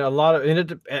 yeah, I mean, a lot of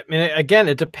again,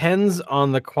 it depends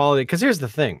on the quality. Because here's the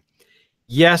thing.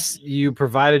 Yes, you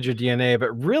provided your DNA,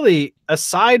 but really,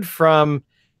 aside from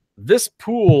this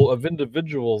pool of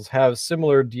individuals have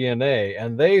similar DNA,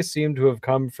 and they seem to have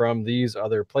come from these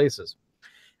other places.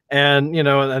 And, you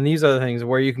know, and these other things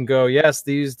where you can go, yes,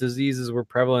 these diseases were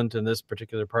prevalent in this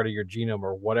particular part of your genome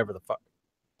or whatever the fuck.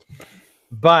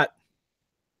 But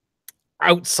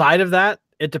outside of that,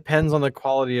 it depends on the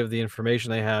quality of the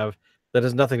information they have that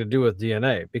has nothing to do with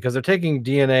DNA, because they're taking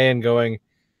DNA and going,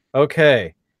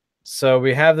 okay, so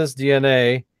we have this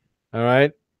DNA, all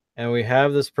right, and we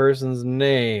have this person's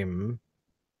name.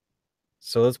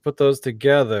 So let's put those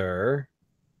together.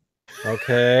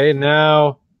 Okay,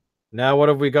 now what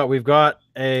have we got? We've got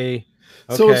a...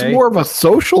 Okay. So it's more of a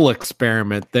social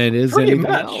experiment than is Pretty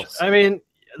anything much. else. I mean,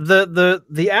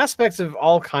 the aspects of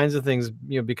all kinds of things,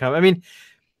 you know, become... I mean...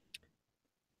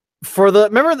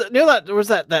 remember that, you know, that there was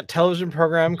that television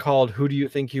program called Who Do You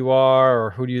Think You Are, or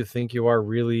Who Do You Think You Are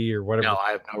Really, or whatever. No,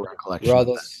 I have no recollection. Where all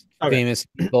those famous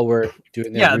people were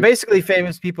doing their basically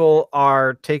famous people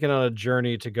are taken on a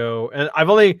journey to go, and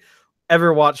I've only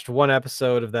ever watched one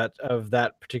episode of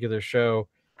that particular show,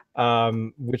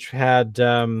 which had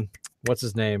what's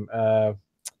his name? Oh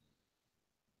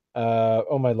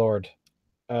my lord.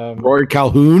 Rory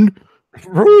Calhoun.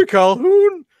 Rory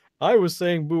Calhoun. I was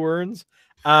saying Boo Earns.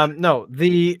 No,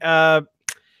 he's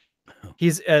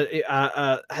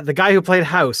the guy who played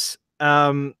House.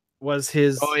 Was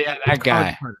his... Oh yeah, that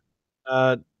guy.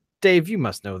 Dave, you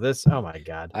must know this. Oh my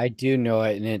god, I do know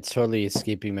it, and it's totally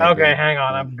escaping my okay, brain. hang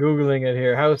on, I'm googling it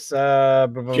here. House.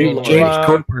 James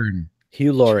Coburn.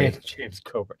 Hugh Laurie. James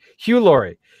Coburn. Hugh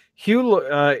Laurie. Hugh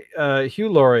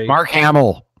Laurie. Mark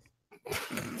Hamill.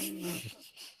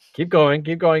 Keep going.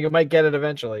 You might get it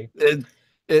eventually.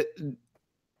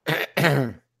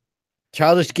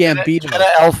 Childish Gambino. Jenna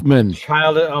Elfman.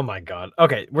 Oh my god.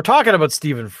 Okay, we're talking about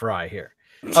Stephen Fry here.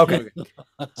 Okay,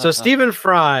 so Stephen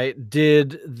Fry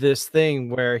did this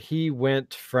thing where he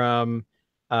went from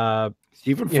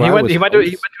Stephen Fry he went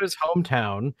to his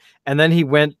hometown, and then he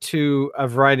went to a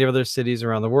variety of other cities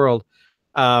around the world,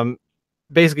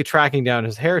 basically tracking down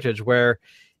his heritage, where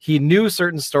he knew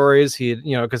certain stories. He had,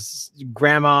 you know, because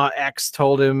Grandma X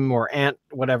told him, or Aunt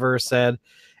whatever said,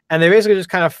 and they basically just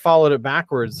kind of followed it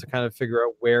backwards to kind of figure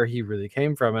out where he really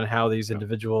came from and how these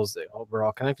individuals were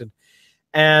all connected.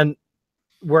 And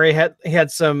where he had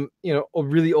some, you know,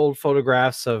 really old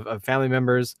photographs of family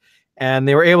members, and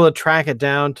they were able to track it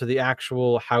down to the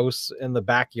actual house in the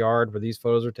backyard where these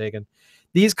photos were taken.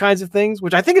 These kinds of things,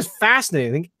 which I think is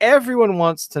fascinating. I think everyone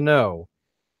wants to know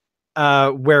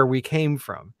where we came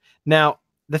from. Now,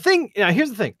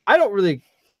 here's the thing. I don't really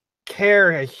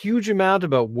care a huge amount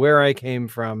about where I came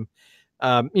from.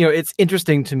 You know, it's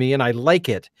interesting to me and I like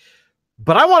it.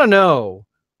 But I want to know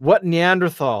what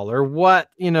Neanderthal or what,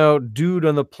 dude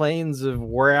on the plains of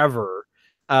wherever,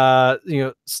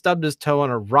 stubbed his toe on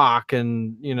a rock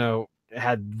and,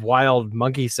 had wild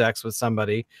monkey sex with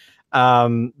somebody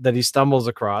that he stumbles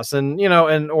across and,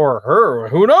 or her,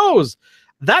 who knows?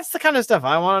 That's the kind of stuff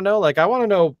I want to know. Like, I want to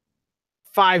know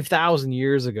 5,000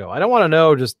 years ago. I don't want to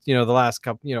know just, the last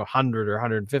couple, 100 or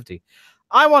 150.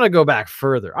 I want to go back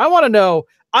further. I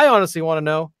honestly want to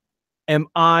know, am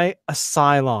I a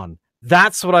Cylon?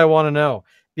 That's what I want to know.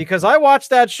 Because I watched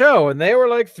that show and they were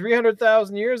like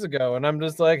 300,000 years ago. And I'm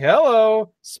just like,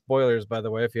 hello. Spoilers, by the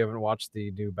way, if you haven't watched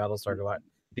the new Battlestar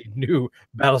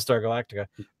Galactica.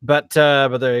 But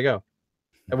there you go.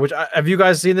 Which have you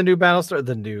guys seen the new Battlestar?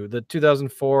 The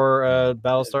 2004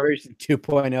 Battlestar version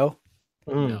 2.0?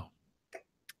 No.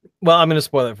 Well, I'm going to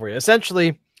spoil it for you.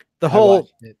 Essentially, the whole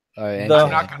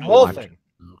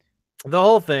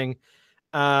thing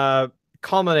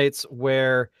culminates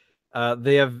where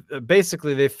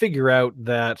they figure out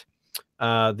that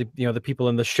the people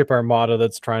in the ship Armada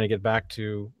that's trying to get back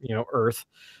to Earth,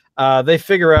 they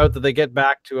figure out that they get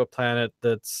back to a planet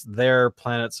that's their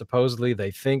planet. Supposedly,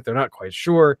 they think, they're not quite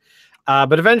sure,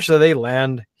 but eventually they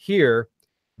land here.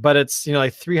 But it's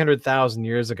like 300,000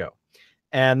 years ago.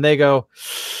 And they go,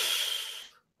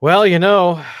 well,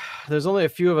 there's only a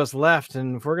few of us left,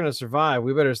 and if we're going to survive,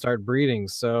 we better start breeding.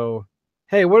 So,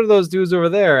 hey, what are those dudes over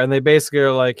there? And they basically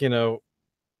are like,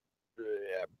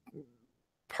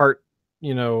 part, I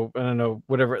don't know,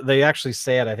 whatever. They actually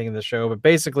say it, I think, in the show, but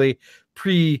basically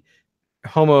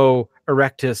pre-Homo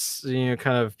erectus,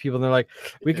 kind of people. And they're like,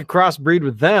 we could crossbreed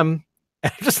with them.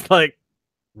 And just like,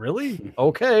 really?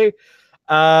 Okay.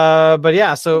 But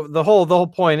yeah, so the whole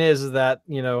point is that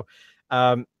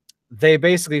they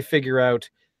basically figure out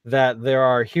that there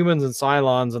are humans and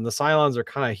Cylons, and the Cylons are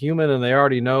kind of human, and they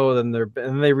already know. And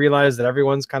they realize that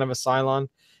everyone's kind of a Cylon,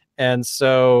 and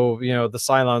so the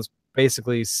Cylons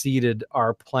basically seeded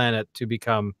our planet to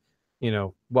become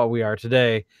what we are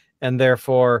today, and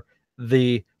therefore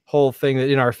the whole thing that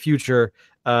in our future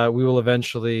we will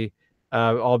eventually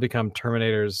all become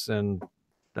Terminators and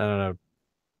I don't know.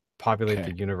 Populate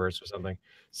the universe or something.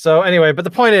 So anyway, but the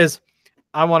point is,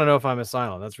 I want to know if I'm a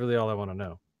Cylon. That's really all I want to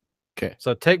know. Okay.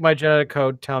 So take my genetic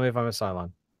code. Tell me if I'm a Cylon.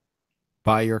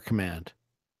 By your command.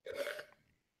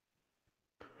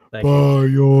 Thank you.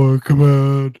 Your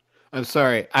command. I'm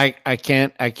sorry. I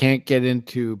can't get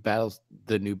into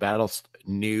the new Battlestar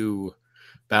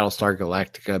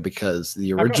Galactica because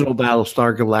the original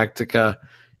Battlestar Galactica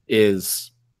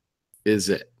is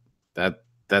it.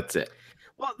 That's it.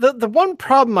 Well, the one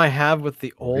problem I have with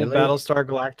the old Battlestar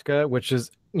Galactica, which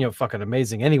is fucking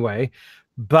amazing anyway,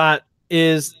 but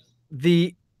is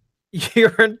your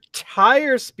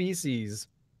entire species,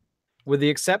 with the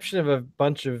exception of a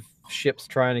bunch of ships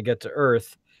trying to get to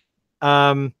Earth,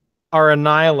 are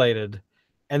annihilated.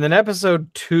 And then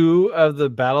episode 2 of the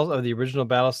original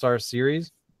Battlestar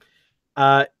series,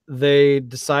 they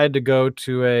decide to go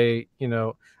to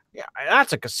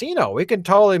that's a casino. We can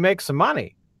totally make some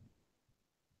money.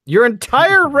 Your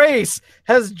entire race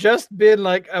has just been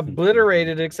like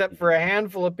obliterated except for a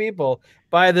handful of people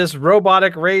by this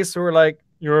robotic race who are like,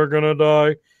 you're gonna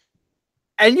die.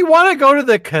 And you want to go to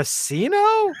the casino?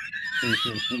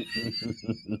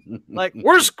 Like,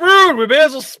 we're screwed. We may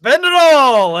as well spend it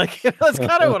all. Like, that's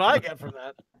kind of what I get from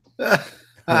that.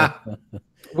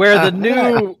 Where the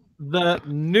new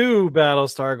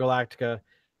Battlestar Galactica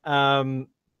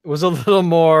was a little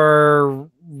more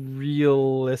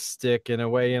realistic in a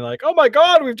way, and like, oh my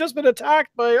god, we've just been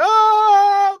attacked by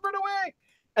run away,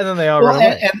 and then they all run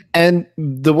away. And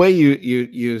the way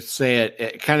you say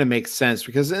it kind of makes sense,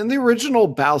 because in the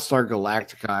original Battlestar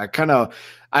Galactica,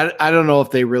 I don't know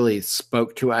if they really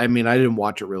spoke to it. I mean, I didn't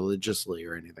watch it religiously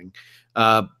or anything,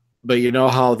 but you know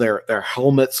how their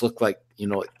helmets look like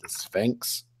like the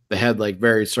Sphinx. They had like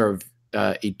very sort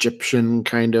of Egyptian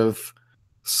kind of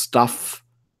stuff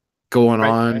going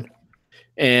on. Right.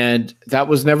 And that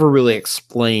was never really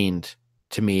explained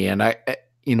to me. And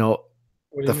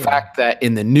the fact that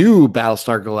in the new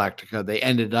Battlestar Galactica, they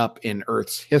ended up in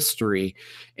Earth's history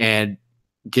and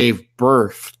gave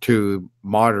birth to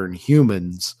modern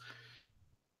humans,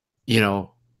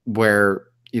 where,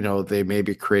 they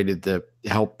maybe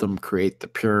helped them create the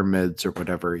pyramids or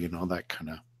whatever, that kind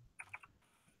of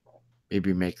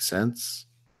maybe makes sense.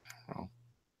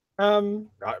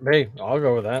 Hey, I'll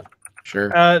go with that. Sure.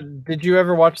 Did you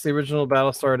ever watch the original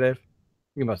Battlestar, Dave?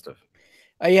 You must have.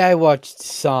 Yeah, I watched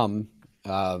some.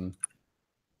 I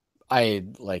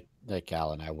like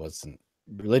Alan. I wasn't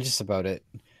religious about it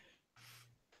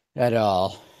at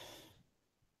all.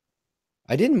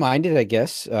 I didn't mind it, I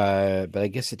guess, but I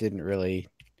guess it didn't really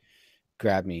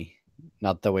grab me.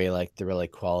 Not the way like the really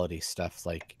quality stuff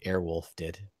like Airwolf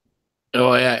did.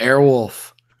 Oh yeah,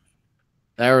 Airwolf.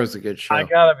 That was a good show. I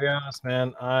gotta be honest,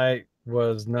 man. I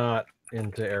was not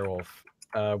into Airwolf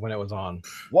when it was on.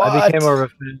 What? I became more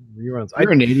of a fan of reruns.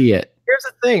 You're an idiot. Here's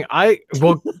the thing.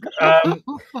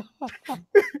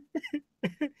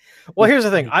 Well, here's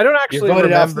the thing. I don't actually You're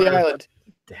voted off remember. the island.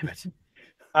 Damn it.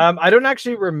 I don't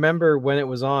actually remember when it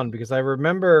was on because I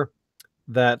remember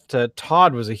that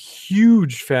Todd was a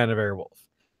huge fan of Airwolf.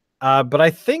 But I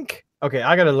think I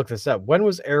got to look this up. When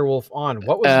was Airwolf on?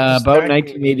 What was about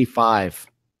 1985?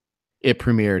 It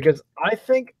premiered. Because I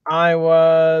think I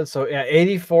was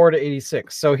 84 to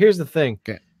 86. So here's the thing.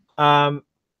 Okay.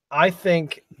 I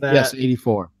think that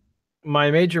 84.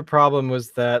 My major problem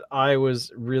was that I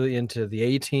was really into the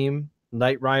A-Team,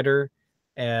 Knight Rider,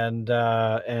 and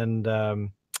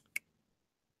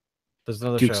there's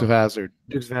another Dukes show. of Hazzard.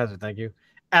 Dukes of Hazzard, thank you.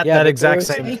 At that exact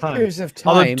same time. Years of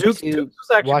time Dukes was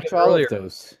actually watch all earlier. of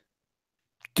those.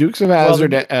 Dukes of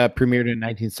Hazzard premiered in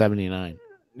 1979.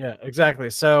 Yeah, exactly.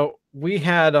 So we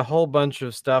had a whole bunch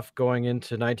of stuff going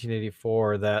into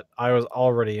 1984 that I was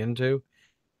already into.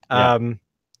 Here's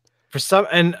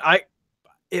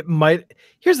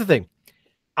the thing.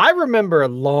 I remember a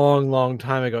long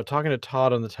time ago talking to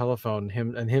Todd on the telephone,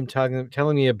 him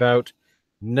telling me about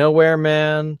Nowhere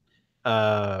Man,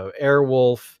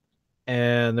 Airwolf,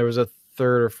 and there was a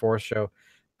third or fourth show.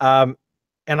 And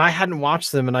I hadn't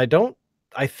watched them, and I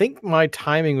think my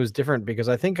timing was different because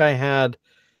I think I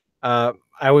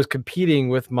was competing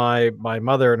with my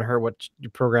mother and her what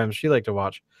programs she liked to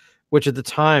watch, which at the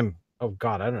time, oh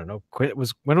God, I don't know.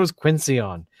 When was Quincy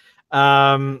on?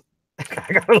 I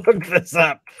gotta look this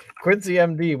up. Quincy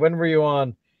MD, when were you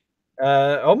on?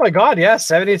 Oh my God, yeah,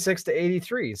 76 to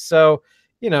 83. So,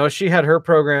 she had her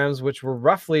programs, which were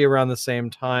roughly around the same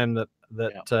time that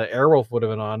Airwolf would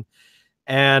have been on.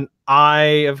 And I,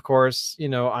 of course,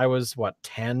 I was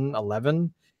 10,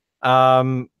 11.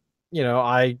 I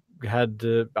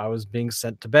was being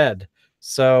sent to bed.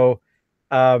 So,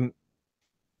 I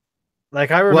remember.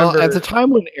 Well, at the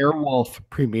time when Airwolf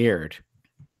premiered,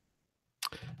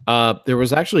 there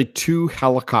was actually 2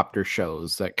 helicopter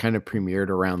shows that kind of premiered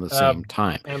around the same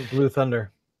time. And Blue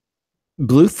Thunder.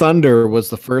 Blue Thunder was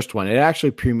the first one. It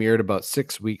actually premiered about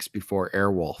 6 weeks before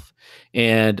Airwolf.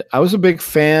 And I was a big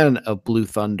fan of Blue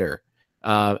Thunder.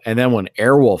 And then when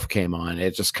Airwolf came on,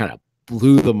 it just kind of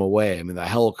blew them away. I mean, the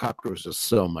helicopter was just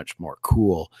so much more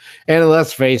cool. And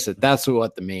let's face it, that's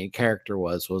what the main character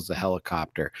was the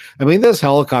helicopter. I mean, this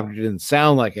helicopter didn't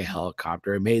sound like a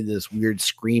helicopter. It made this weird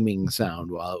screaming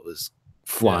sound while it was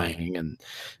flying and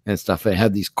stuff. It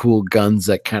had these cool guns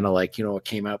that kind of it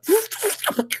came out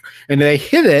and they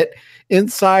hit it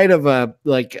inside of a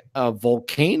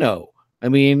volcano. I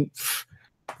mean,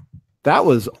 that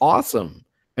was awesome.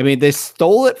 I mean, they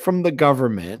stole it from the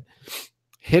government,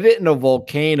 hit it in a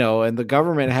volcano, and the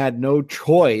government had no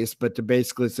choice but to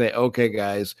basically say, okay,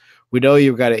 guys, we know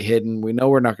you've got it hidden. We know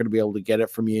we're not going to be able to get it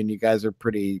from you. And you guys are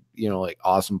pretty,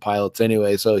 awesome pilots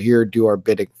anyway. So here, do our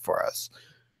bidding for us.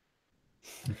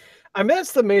 I mean,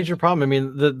 that's the major problem. I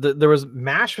mean, there was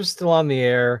MASH was still on the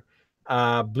air.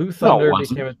 Blue Thunder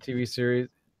became a TV series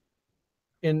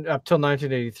up till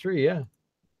 1983. Yeah.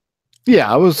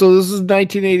 Yeah. So this is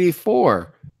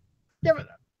 1984. Yeah, but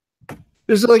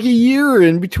there's like a year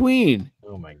in between.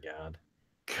 Oh my God.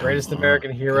 Greatest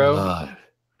American Hero. God.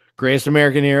 Greatest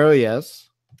American Hero, yes.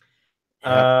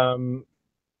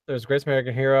 There's Greatest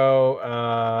American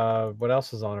Hero. What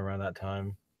else was on around that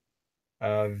time?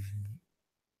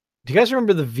 Do you guys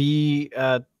remember the V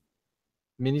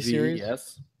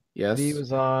miniseries? Yes. V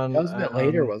was on. That was a bit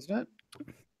later, wasn't it?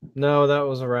 No, that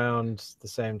was around the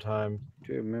same time.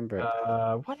 Do you remember?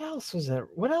 What else was it?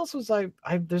 What else was I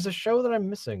there's a show that I'm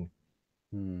missing.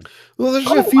 Well, there's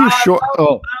a few short.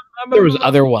 There was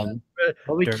other one.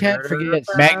 Well, we can't forget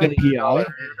Magnum PI.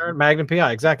 Magnum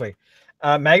PI, exactly.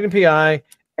 Magnum PI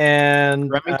and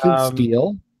Remington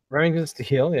Steel. Remington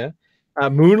Steel, yeah.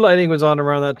 Moonlighting was on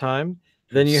around that time.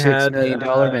 Then you had $6 Million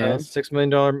Man. $6 Million.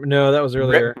 No, that was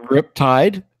earlier.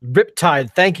 Riptide.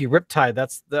 Riptide. Thank you, Riptide.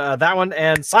 That's that one.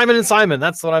 And Simon and Simon.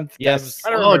 That's what I'm. Yes.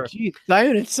 Oh, geez,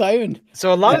 Simon and Simon.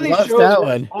 So a lot of these shows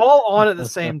were all on at the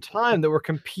same time that were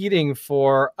competing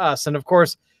for us, and of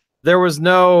course, there was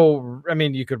no. I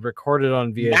mean, you could record it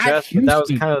on VHS, but that was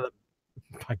kind of the.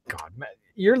 My God, Matt,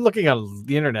 you're looking on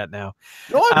the internet now.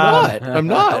 No, I'm not. I'm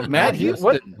not. Matt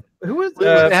Houston. Who was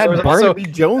had Barnaby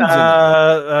Jones in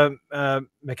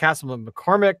McCastle and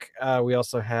McCormick. We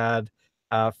also had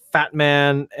Fat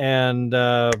Man and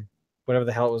whatever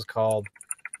the hell it was called.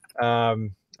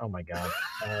 Oh Oh my god,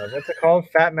 what's it called?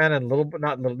 Fat Man and Little,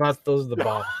 not those are the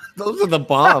bombs. Those are the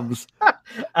bombs. What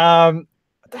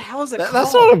the hell is it called?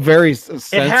 That's not a very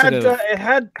sensitive. It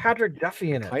had Patrick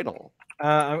Duffy in it. Title.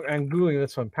 I'm googling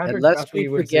this one. Patrick Duffy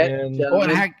was in.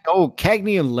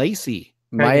 Cagney and Lacey.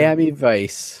 Miami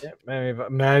Vice. Yeah,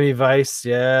 Miami Vice.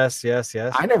 Yes.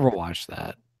 I never watched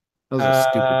that. That was a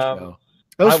stupid show.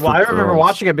 I remember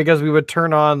watching it because we would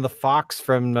turn on the Fox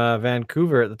from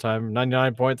Vancouver at the time,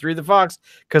 99.3 the Fox,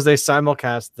 because they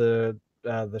simulcast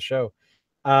the show.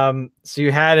 So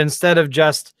you had, instead of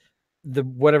just the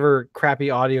whatever crappy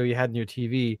audio you had in your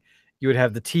TV, you would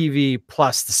have the TV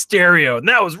plus the stereo, and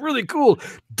that was really cool.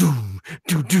 Doom,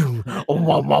 doom, doom. I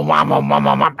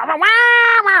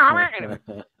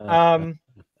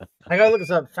gotta look this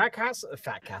up. Fat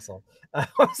Castle.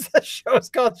 What's that show? It's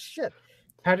called shit.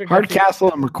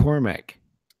 Hardcastle and McCormick.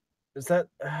 Is that?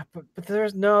 But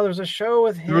there's a show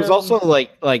with him. There was also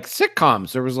like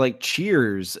sitcoms. There was like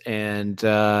Cheers and.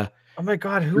 Oh my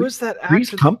god, who is that actor? Three's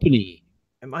Company.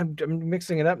 I'm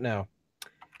mixing it up now.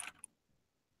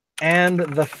 And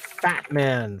the Fat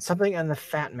Man, something, and the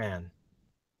Fat Man.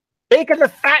 Jake and the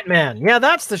Fat Man. Yeah,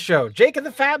 that's the show. Jake and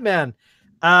the Fat Man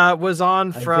was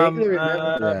on from.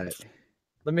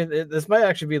 This might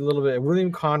actually be a little bit.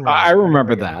 William Conrad. I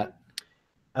remember that.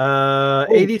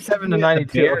 87 to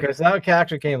 92. Okay, so that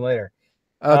actually came later.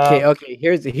 Okay.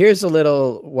 Here's a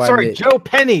little one. Sorry, Joe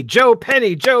Penny,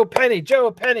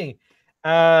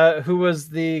 who was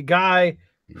the guy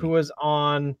who was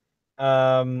on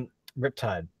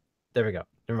Riptide. There we go.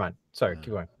 Never mind. Sorry,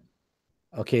 keep going.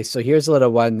 Okay, so here's a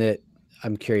little one that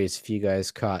I'm curious if you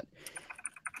guys caught.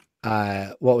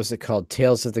 What was it called?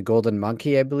 Tales of the Golden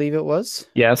Monkey, I believe it was.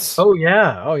 Yes. Oh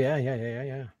yeah.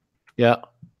 Yeah.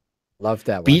 Loved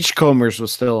that one. Beachcombers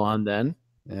was still on then.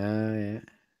 Yeah.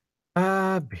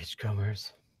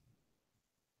 Beachcombers.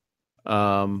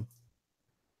 Who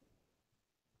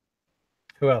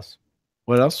else?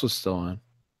 What else was still on?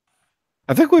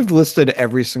 I think we've listed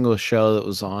every single show that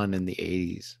was on in the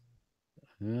 80s.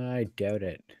 I doubt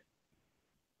it.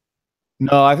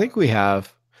 No, I think we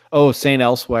have. Oh, St.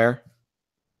 Elsewhere.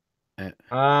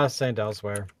 St.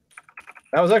 Elsewhere.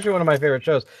 That was actually one of my favorite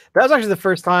shows. That was actually the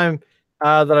first time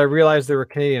that I realized there were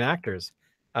Canadian actors,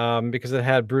 because it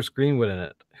had Bruce Greenwood in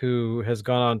it, who has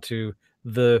gone on to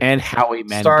and Howie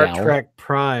Mandel. Star Trek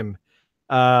Prime,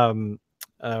 or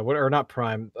not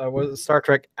Prime, was Star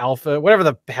Trek Alpha, whatever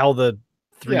the hell the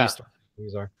three Star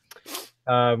movies are,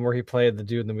 where he played the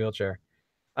dude in the wheelchair.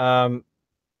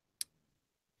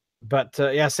 But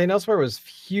St. Elsewhere was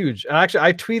huge. And actually,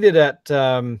 I tweeted at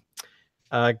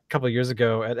a couple of years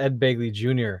ago at Ed Begley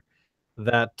Jr.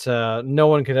 that no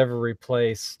one could ever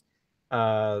replace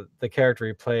the character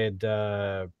he played,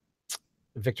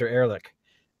 Victor Ehrlich,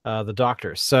 the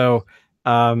doctor. So,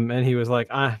 and he was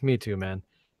like, me too, man.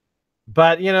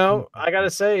 But, I got to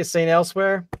say, St.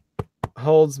 Elsewhere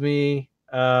holds me,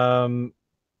 I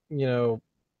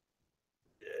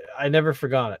never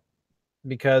forgot it,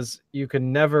 because you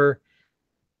can never,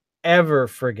 ever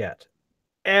forget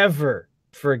the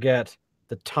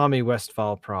Tommy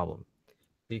Westphal problem,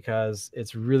 because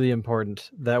it's really important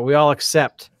that we all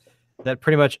accept that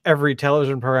pretty much every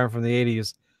television program from the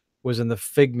 80s was a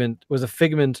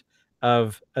figment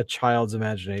of a child's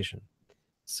imagination.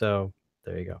 So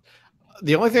there you go.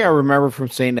 The only thing I remember from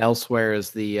St. Elsewhere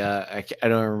is I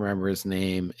don't remember his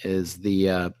name, is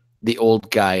the old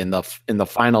guy in the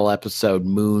final episode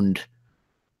mooned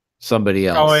somebody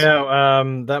else. Oh yeah,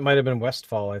 that might have been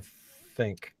Westfall, I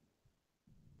think.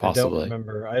 Possibly.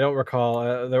 I don't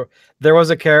recall. There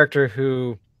was a character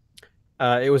who,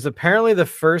 it was apparently the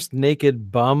first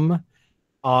naked bum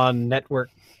on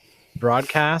network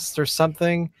broadcasts or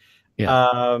something.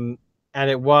 Yeah. And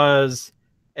it was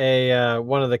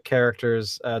one of the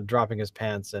characters dropping his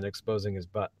pants and exposing his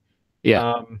butt.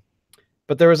 Yeah.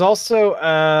 But there was also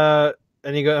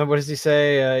and he go, what does he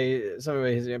say?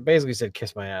 He basically said,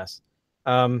 "Kiss my ass."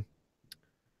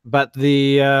 But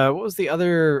what was the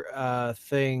other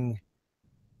thing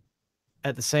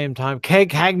at the same time?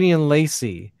 Cagney and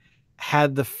Lacey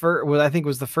had the first, I think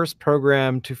was the first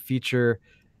program to feature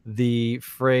the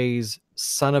phrase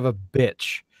 "son of a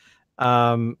bitch,"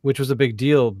 which was a big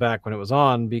deal back when it was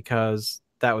on, because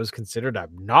that was considered a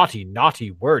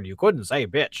naughty word. You couldn't say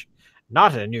bitch.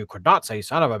 And you could not say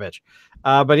son of a bitch.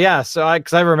 But yeah, so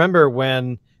because I remember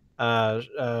when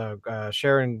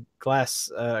Sharon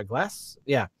Glass, and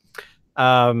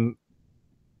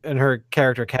her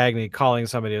character Cagney calling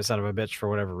somebody a son of a bitch for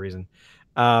whatever reason.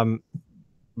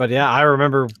 But yeah, I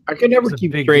remember. I could never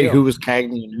keep straight who was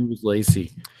Cagney and who was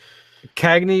Lacey.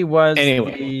 Cagney was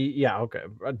anyway. Okay.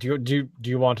 Do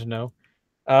you want to know?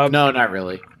 No, not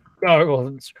really. Oh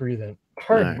well, screw you then.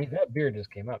 Pardon me, that beer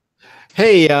just came up.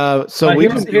 Hey, so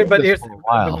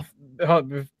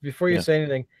before you say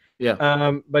anything,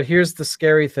 yeah. But here's the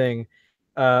scary thing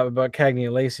about Cagney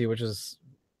and Lacey, which is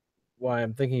why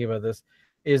I'm thinking about this,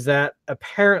 is that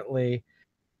apparently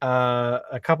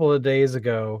a couple of days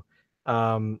ago,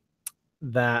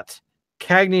 that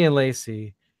Cagney and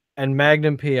Lacey and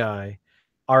Magnum PI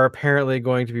are apparently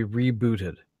going to be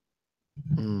rebooted.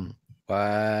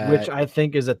 Which I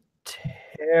think is a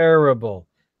terrible,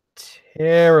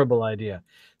 terrible idea.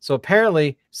 So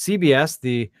apparently CBS,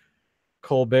 the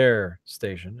Colbert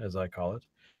station, as I call it,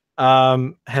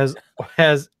 has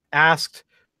asked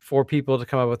for people to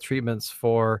come up with treatments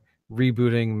for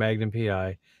rebooting Magnum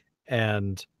PI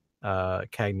and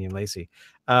Cagney and Lacey.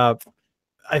 I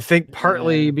think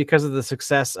partly because of the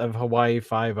success of Hawaii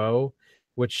Five-0,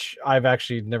 which I've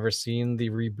actually never seen the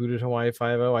rebooted Hawaii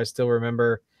Five-0. I still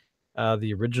remember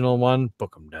the original one,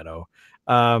 Book 'em Deado.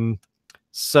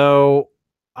 So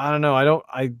I don't know. I don't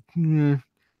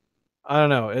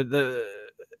know.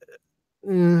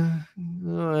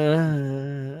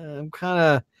 I'm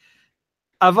kind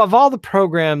of all the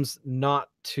programs not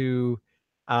to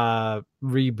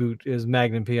reboot is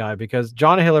Magnum PI because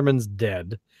John Hillerman's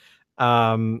dead.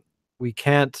 We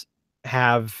can't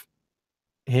have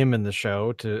him in the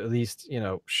show to at least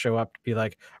show up to be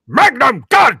like Magnum,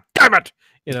 god damn it,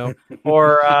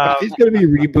 or he's gonna be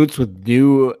reboots with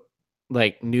new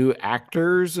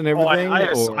actors and everything.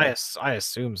 I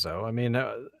assume so. I mean,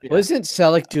 wasn't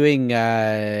Selleck doing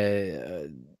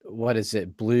what is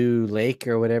it, Blue Lake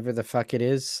or whatever the fuck it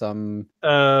is?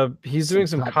 He's doing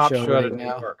some cop show out in New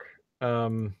York.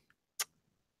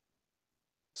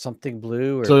 Something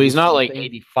blue, or so he's not like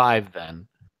 85 then.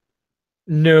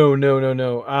 No.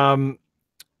 Well,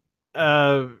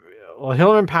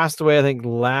 Hillerman passed away, I think,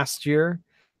 last year.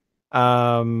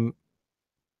 And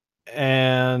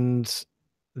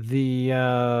the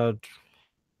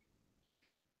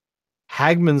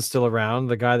Hagman's still around,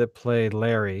 the guy that played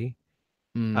Larry.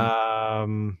 Or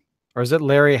is it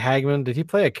Larry Hagman? Did he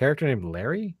play a character named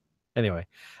Larry? Anyway,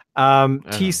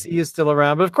 TC is still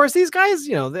around, but of course these guys,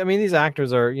 these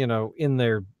actors are, in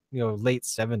their, late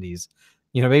 70s,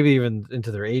 maybe even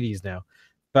into their 80s now.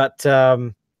 But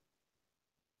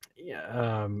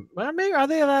maybe are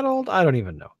they that old? I don't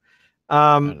even know.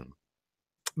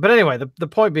 But anyway, the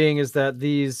point being is that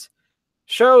these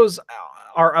shows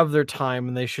are of their time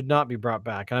and they should not be brought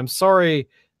back. And I'm sorry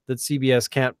that CBS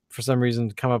can't, for some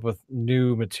reason, come up with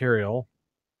new material.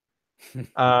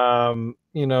 Maybe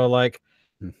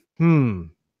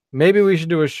we should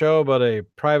do a show about a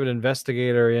private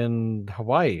investigator in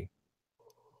Hawaii.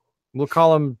 We'll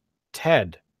call him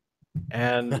Ted,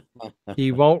 and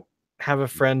he won't have a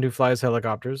friend who flies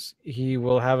helicopters. He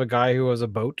will have a guy who has a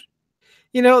boat.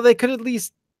 They could at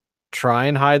least try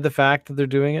and hide the fact that they're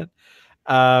doing it.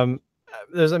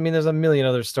 There's a million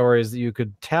other stories that you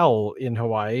could tell in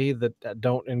Hawaii that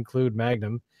don't include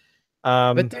Magnum.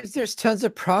 But there's tons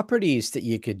of properties that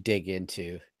you could dig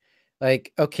into.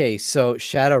 Like, okay, so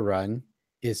Shadowrun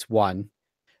is one.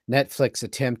 Netflix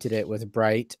attempted it with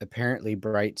Bright. Apparently,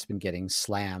 Bright's been getting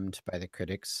slammed by the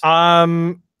critics.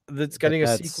 That's getting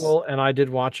a sequel, and I did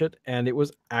watch it, and it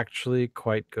was actually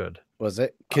quite good. Was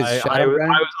it? Because I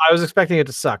was expecting it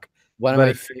to suck. One of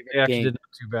my favorite games. Did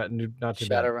not too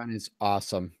bad. Shadowrun is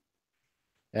awesome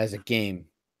as a game.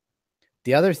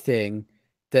 The other thing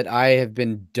that I have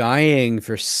been dying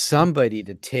for somebody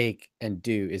to take and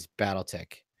do is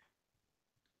BattleTech.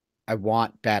 I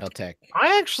want BattleTech.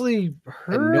 I actually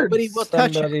heard and nobody will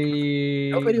touch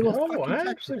it. Nobody will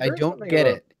touch it. I don't get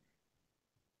it.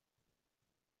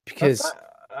 Because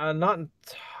not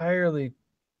entirely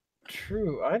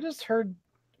true. I just heard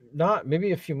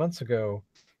maybe a few months ago.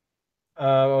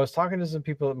 I was talking to some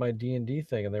people at my D&D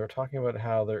thing, and they were talking about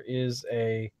how there is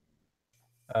a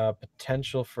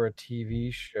potential for a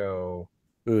TV show.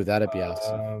 Ooh, that'd be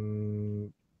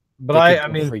awesome. But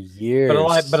for years,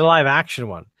 but a live action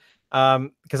one.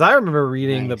 Because I remember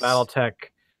reading the BattleTech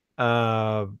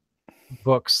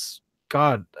books.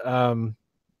 God, what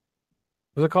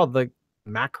was it called? The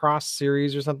Macross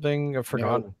series or something? I've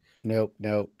forgotten. Nope.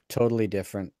 Totally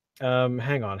different.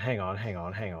 Hang on.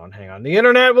 The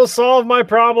internet will solve my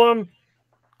problem.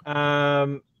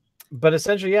 But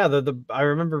essentially, yeah, I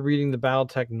remember reading the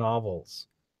BattleTech novels.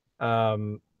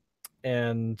 And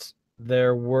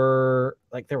there were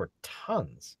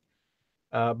tons.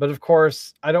 But of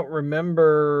course, I don't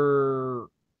remember.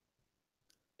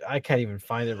 I can't even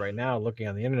find it right now looking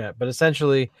on the internet. But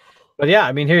essentially,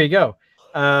 yeah, here you go.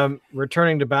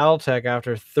 Returning to BattleTech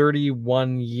after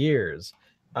 31 years.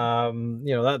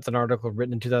 That's an article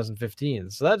written in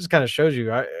 2015. So that just kind of shows you,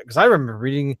 because I remember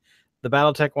reading the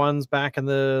BattleTech ones back in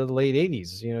the late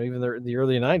 80s, even the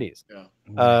early 90s. Yeah.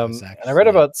 And I read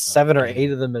about 7 or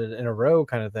 8 of them in a row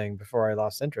kind of thing before I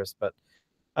lost interest. But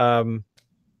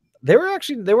they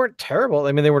weren't terrible.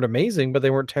 I mean, they weren't amazing, but they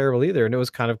weren't terrible either. And it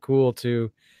was kind of cool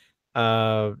to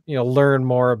learn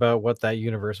more about what that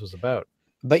universe was about.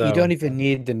 But you don't even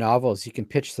need the novels. You can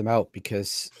pitch them out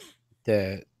because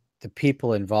the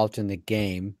people involved in the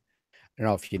game, I don't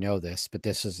know if you know this, but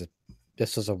this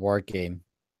was a war game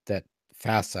that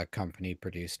FASA company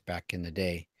produced back in the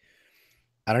day.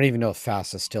 I don't even know if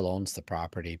FASA still owns the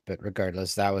property, but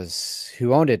regardless, that was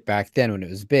who owned it back then when it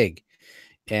was big.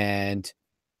 And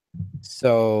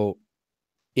so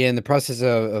in the process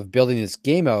of building this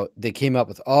game out, they came up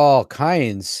with all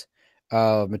kinds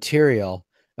of material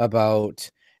about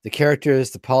the characters,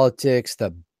 the politics,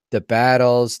 the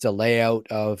battles, the layout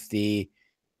of the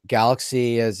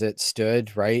galaxy as it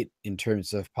stood, right, in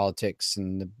terms of politics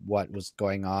and what was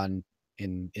going on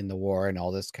in the war and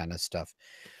all this kind of stuff.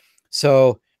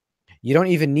 So you don't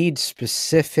even need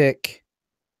specific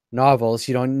novels.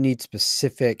 You don't need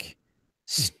specific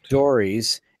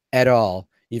stories at all.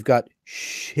 You've got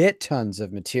shit tons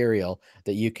of material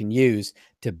that you can use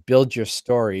to build your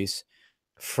stories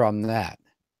from that.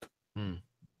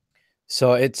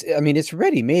 So it's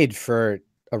ready made for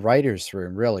a writer's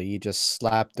room, really. You just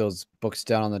slap those books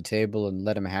down on the table and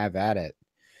let them have at it.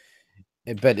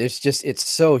 But it's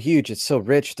so huge. It's so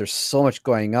rich. There's so much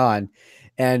going on.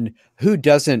 And who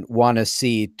doesn't want to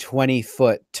see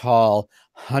 20-foot tall,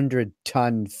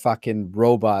 100-ton fucking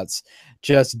robots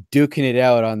just duking it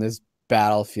out on this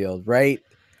battlefield, right?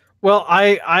 Well,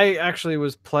 I actually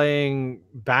was playing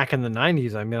back in the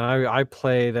 90s. I mean, I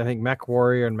played, I think, Mech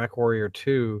Warrior and Mech Warrior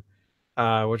 2,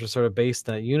 which is sort of based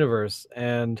in that universe.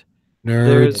 And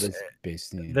there's a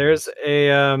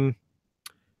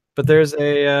but there's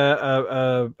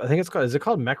I think is it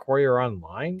called Mech Warrior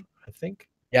Online? I think.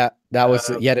 Yeah, that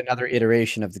was yet another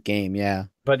iteration of the game. Yeah.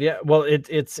 But yeah, well,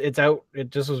 it's out. It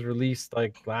just was released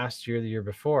like last year, the year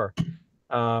before.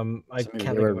 I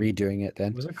can't. They were redoing it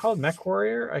then. Was it called Mech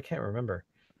Warrior? I can't remember.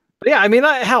 But yeah, I mean,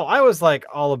 I was like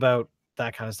all about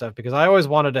that kind of stuff because I always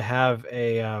wanted to have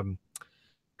a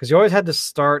because you always had to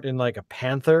start in like a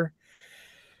Panther,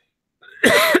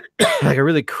 like a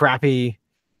really crappy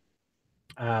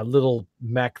little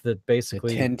mech that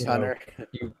basically 10-tonner.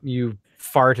 You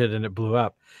farted and it blew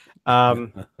up.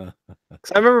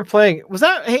 Because I remember playing.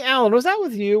 Hey Alan? Was that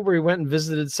with you where you went and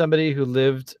visited somebody who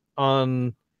lived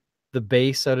on the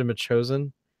base out of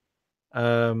Machosen?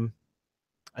 I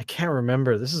can't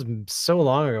remember. This is so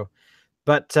long ago,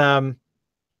 but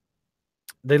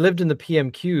they lived in the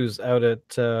PMQs out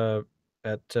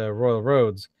at Royal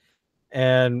Roads,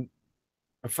 and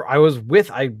I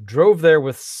drove there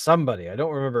with somebody. I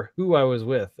don't remember who I was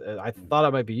with. I thought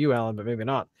it might be you, Alan, but maybe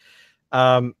not.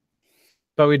 But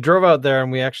we drove out there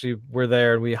and we actually were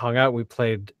there and we hung out. We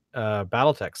played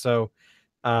BattleTech. So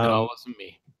no, it wasn't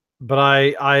me.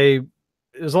 But it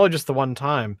was only just the one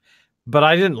time. But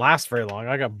I didn't last very long.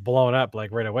 I got blown up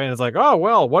like right away. And it's like, oh,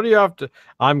 well, what do you have to?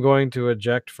 I'm going to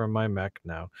eject from my mech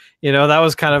now. That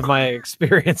was kind of my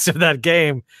experience of that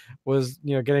game was,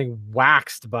 getting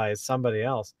waxed by somebody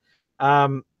else.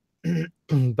 God,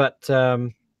 that's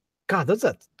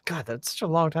such a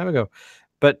long time ago.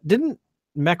 But didn't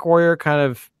Mech Warrior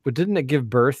didn't it give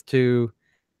birth to,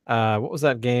 what was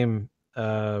that game?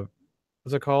 What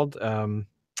was it called? With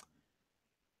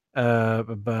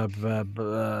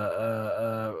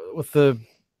the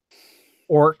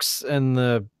orcs and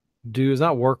the dudes,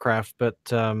 not Warcraft, but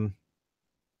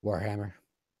Warhammer.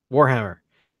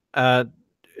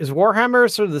 Is Warhammer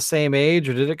sort of the same age,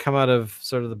 or did it come out of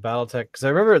sort of the BattleTech? Because I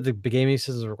remember the gaming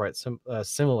systems were quite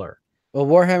similar. Well,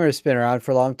 Warhammer's been around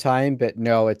for a long time, but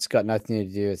no, it's got nothing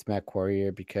to do with Mech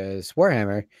Warrior because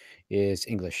Warhammer is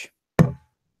English.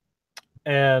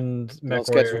 And those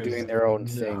guys were doing their own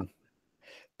thing.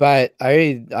 But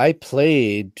I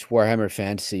played Warhammer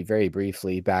Fantasy very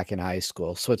briefly back in high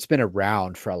school, so it's been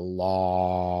around for a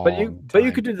long time. But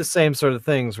you could do the same sort of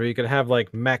things where you could have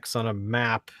like mechs on a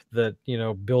map that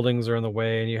buildings are in the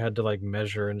way and you had to like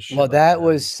measure and shit. Well, that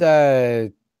was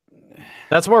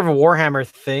that's more of a Warhammer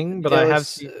thing, but I have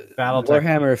seen BattleTech.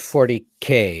 Warhammer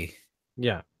 40K.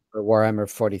 Yeah. Or Warhammer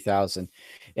 40,000.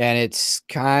 And it's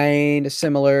kind of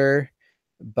similar,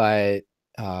 but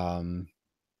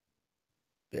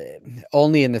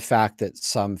only in the fact that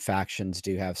some factions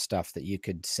do have stuff that you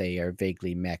could say are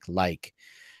vaguely mech-like.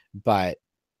 But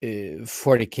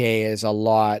 40K is a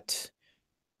lot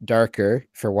darker,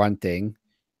 for one thing.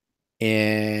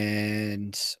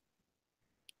 And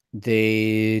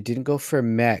They didn't go for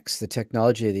mechs. The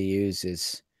technology they use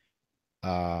is,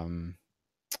 I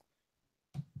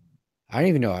don't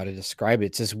even know how to describe it.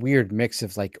 It's this weird mix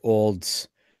of like old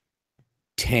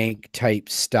tank type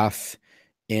stuff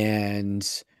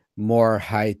and more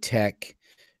high tech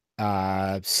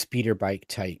speeder bike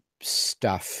type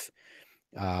stuff.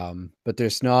 But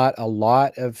there's not a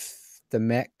lot of the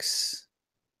mechs.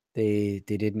 They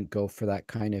didn't go for that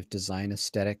kind of design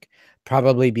aesthetic,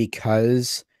 probably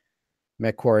because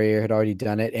MechWarrior had already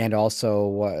done it, and also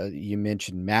what you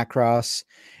mentioned, Macross,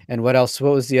 and what else?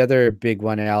 What was the other big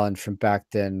one, Alan, from back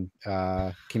then?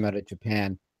 Came out of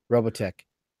Japan, Robotech.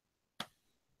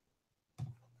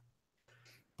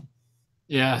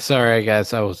 Yeah, sorry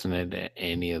guys, I wasn't into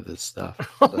any of this stuff.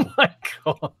 So. Oh my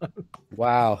god!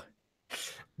 Wow.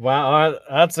 Wow,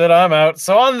 that's it. I'm out.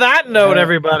 So on that note,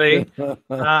 everybody,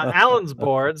 Alan's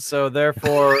bored, so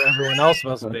therefore everyone else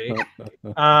must be.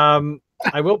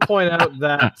 I will point out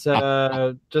that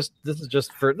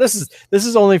this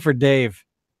is only for Dave.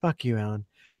 Fuck you, Alan.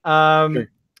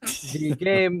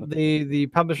 The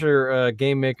publisher,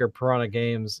 game maker Piranha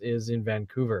Games is in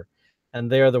Vancouver,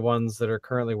 and they are the ones that are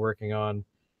currently working on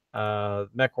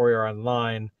MechWarrior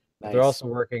Online. Nice. They're also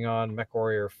working on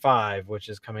MechWarrior 5, which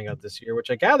is coming out this year,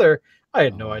 which I gather, I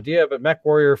had no idea, but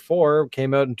MechWarrior 4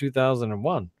 came out in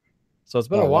 2001. So it's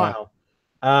been a while.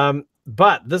 Wow.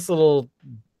 But this little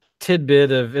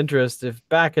tidbit of interest, if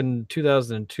back in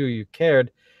 2002 you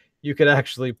cared, you could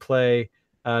actually play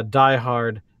Die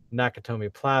Hard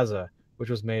Nakatomi Plaza, which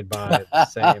was made by the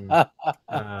same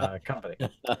company.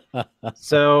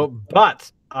 So,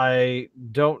 but I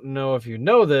don't know if you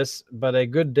know this, but A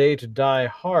Good Day to Die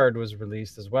Hard was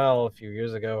released as well a few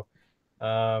years ago.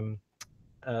 So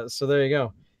there you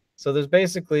go. So there's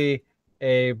basically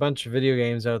a bunch of video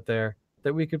games out there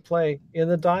that we could play in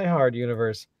the Die Hard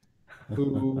universe.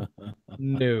 Who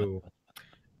knew?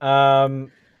 Although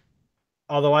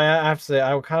I have to say,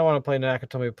 I kind of want to play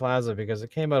Nakatomi Plaza because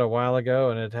it came out a while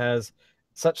ago and it has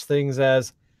such things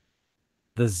as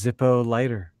the Zippo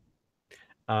lighter.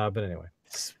 But anyway.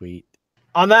 Sweet.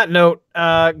 On that note,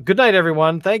 good night,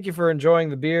 everyone. Thank you for enjoying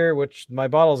the beer, which my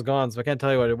bottle's gone, so I can't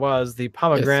tell you what it was. The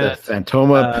pomegranate. It's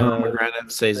Phantoma Pomegranate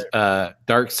says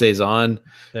Dark Saison.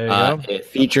 There you go. It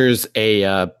features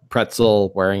a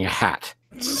pretzel wearing a hat.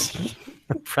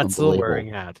 Pretzel wearing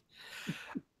hat.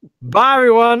 Bye,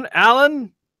 everyone.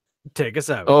 Alan, take us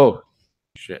out. Oh,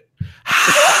 shit.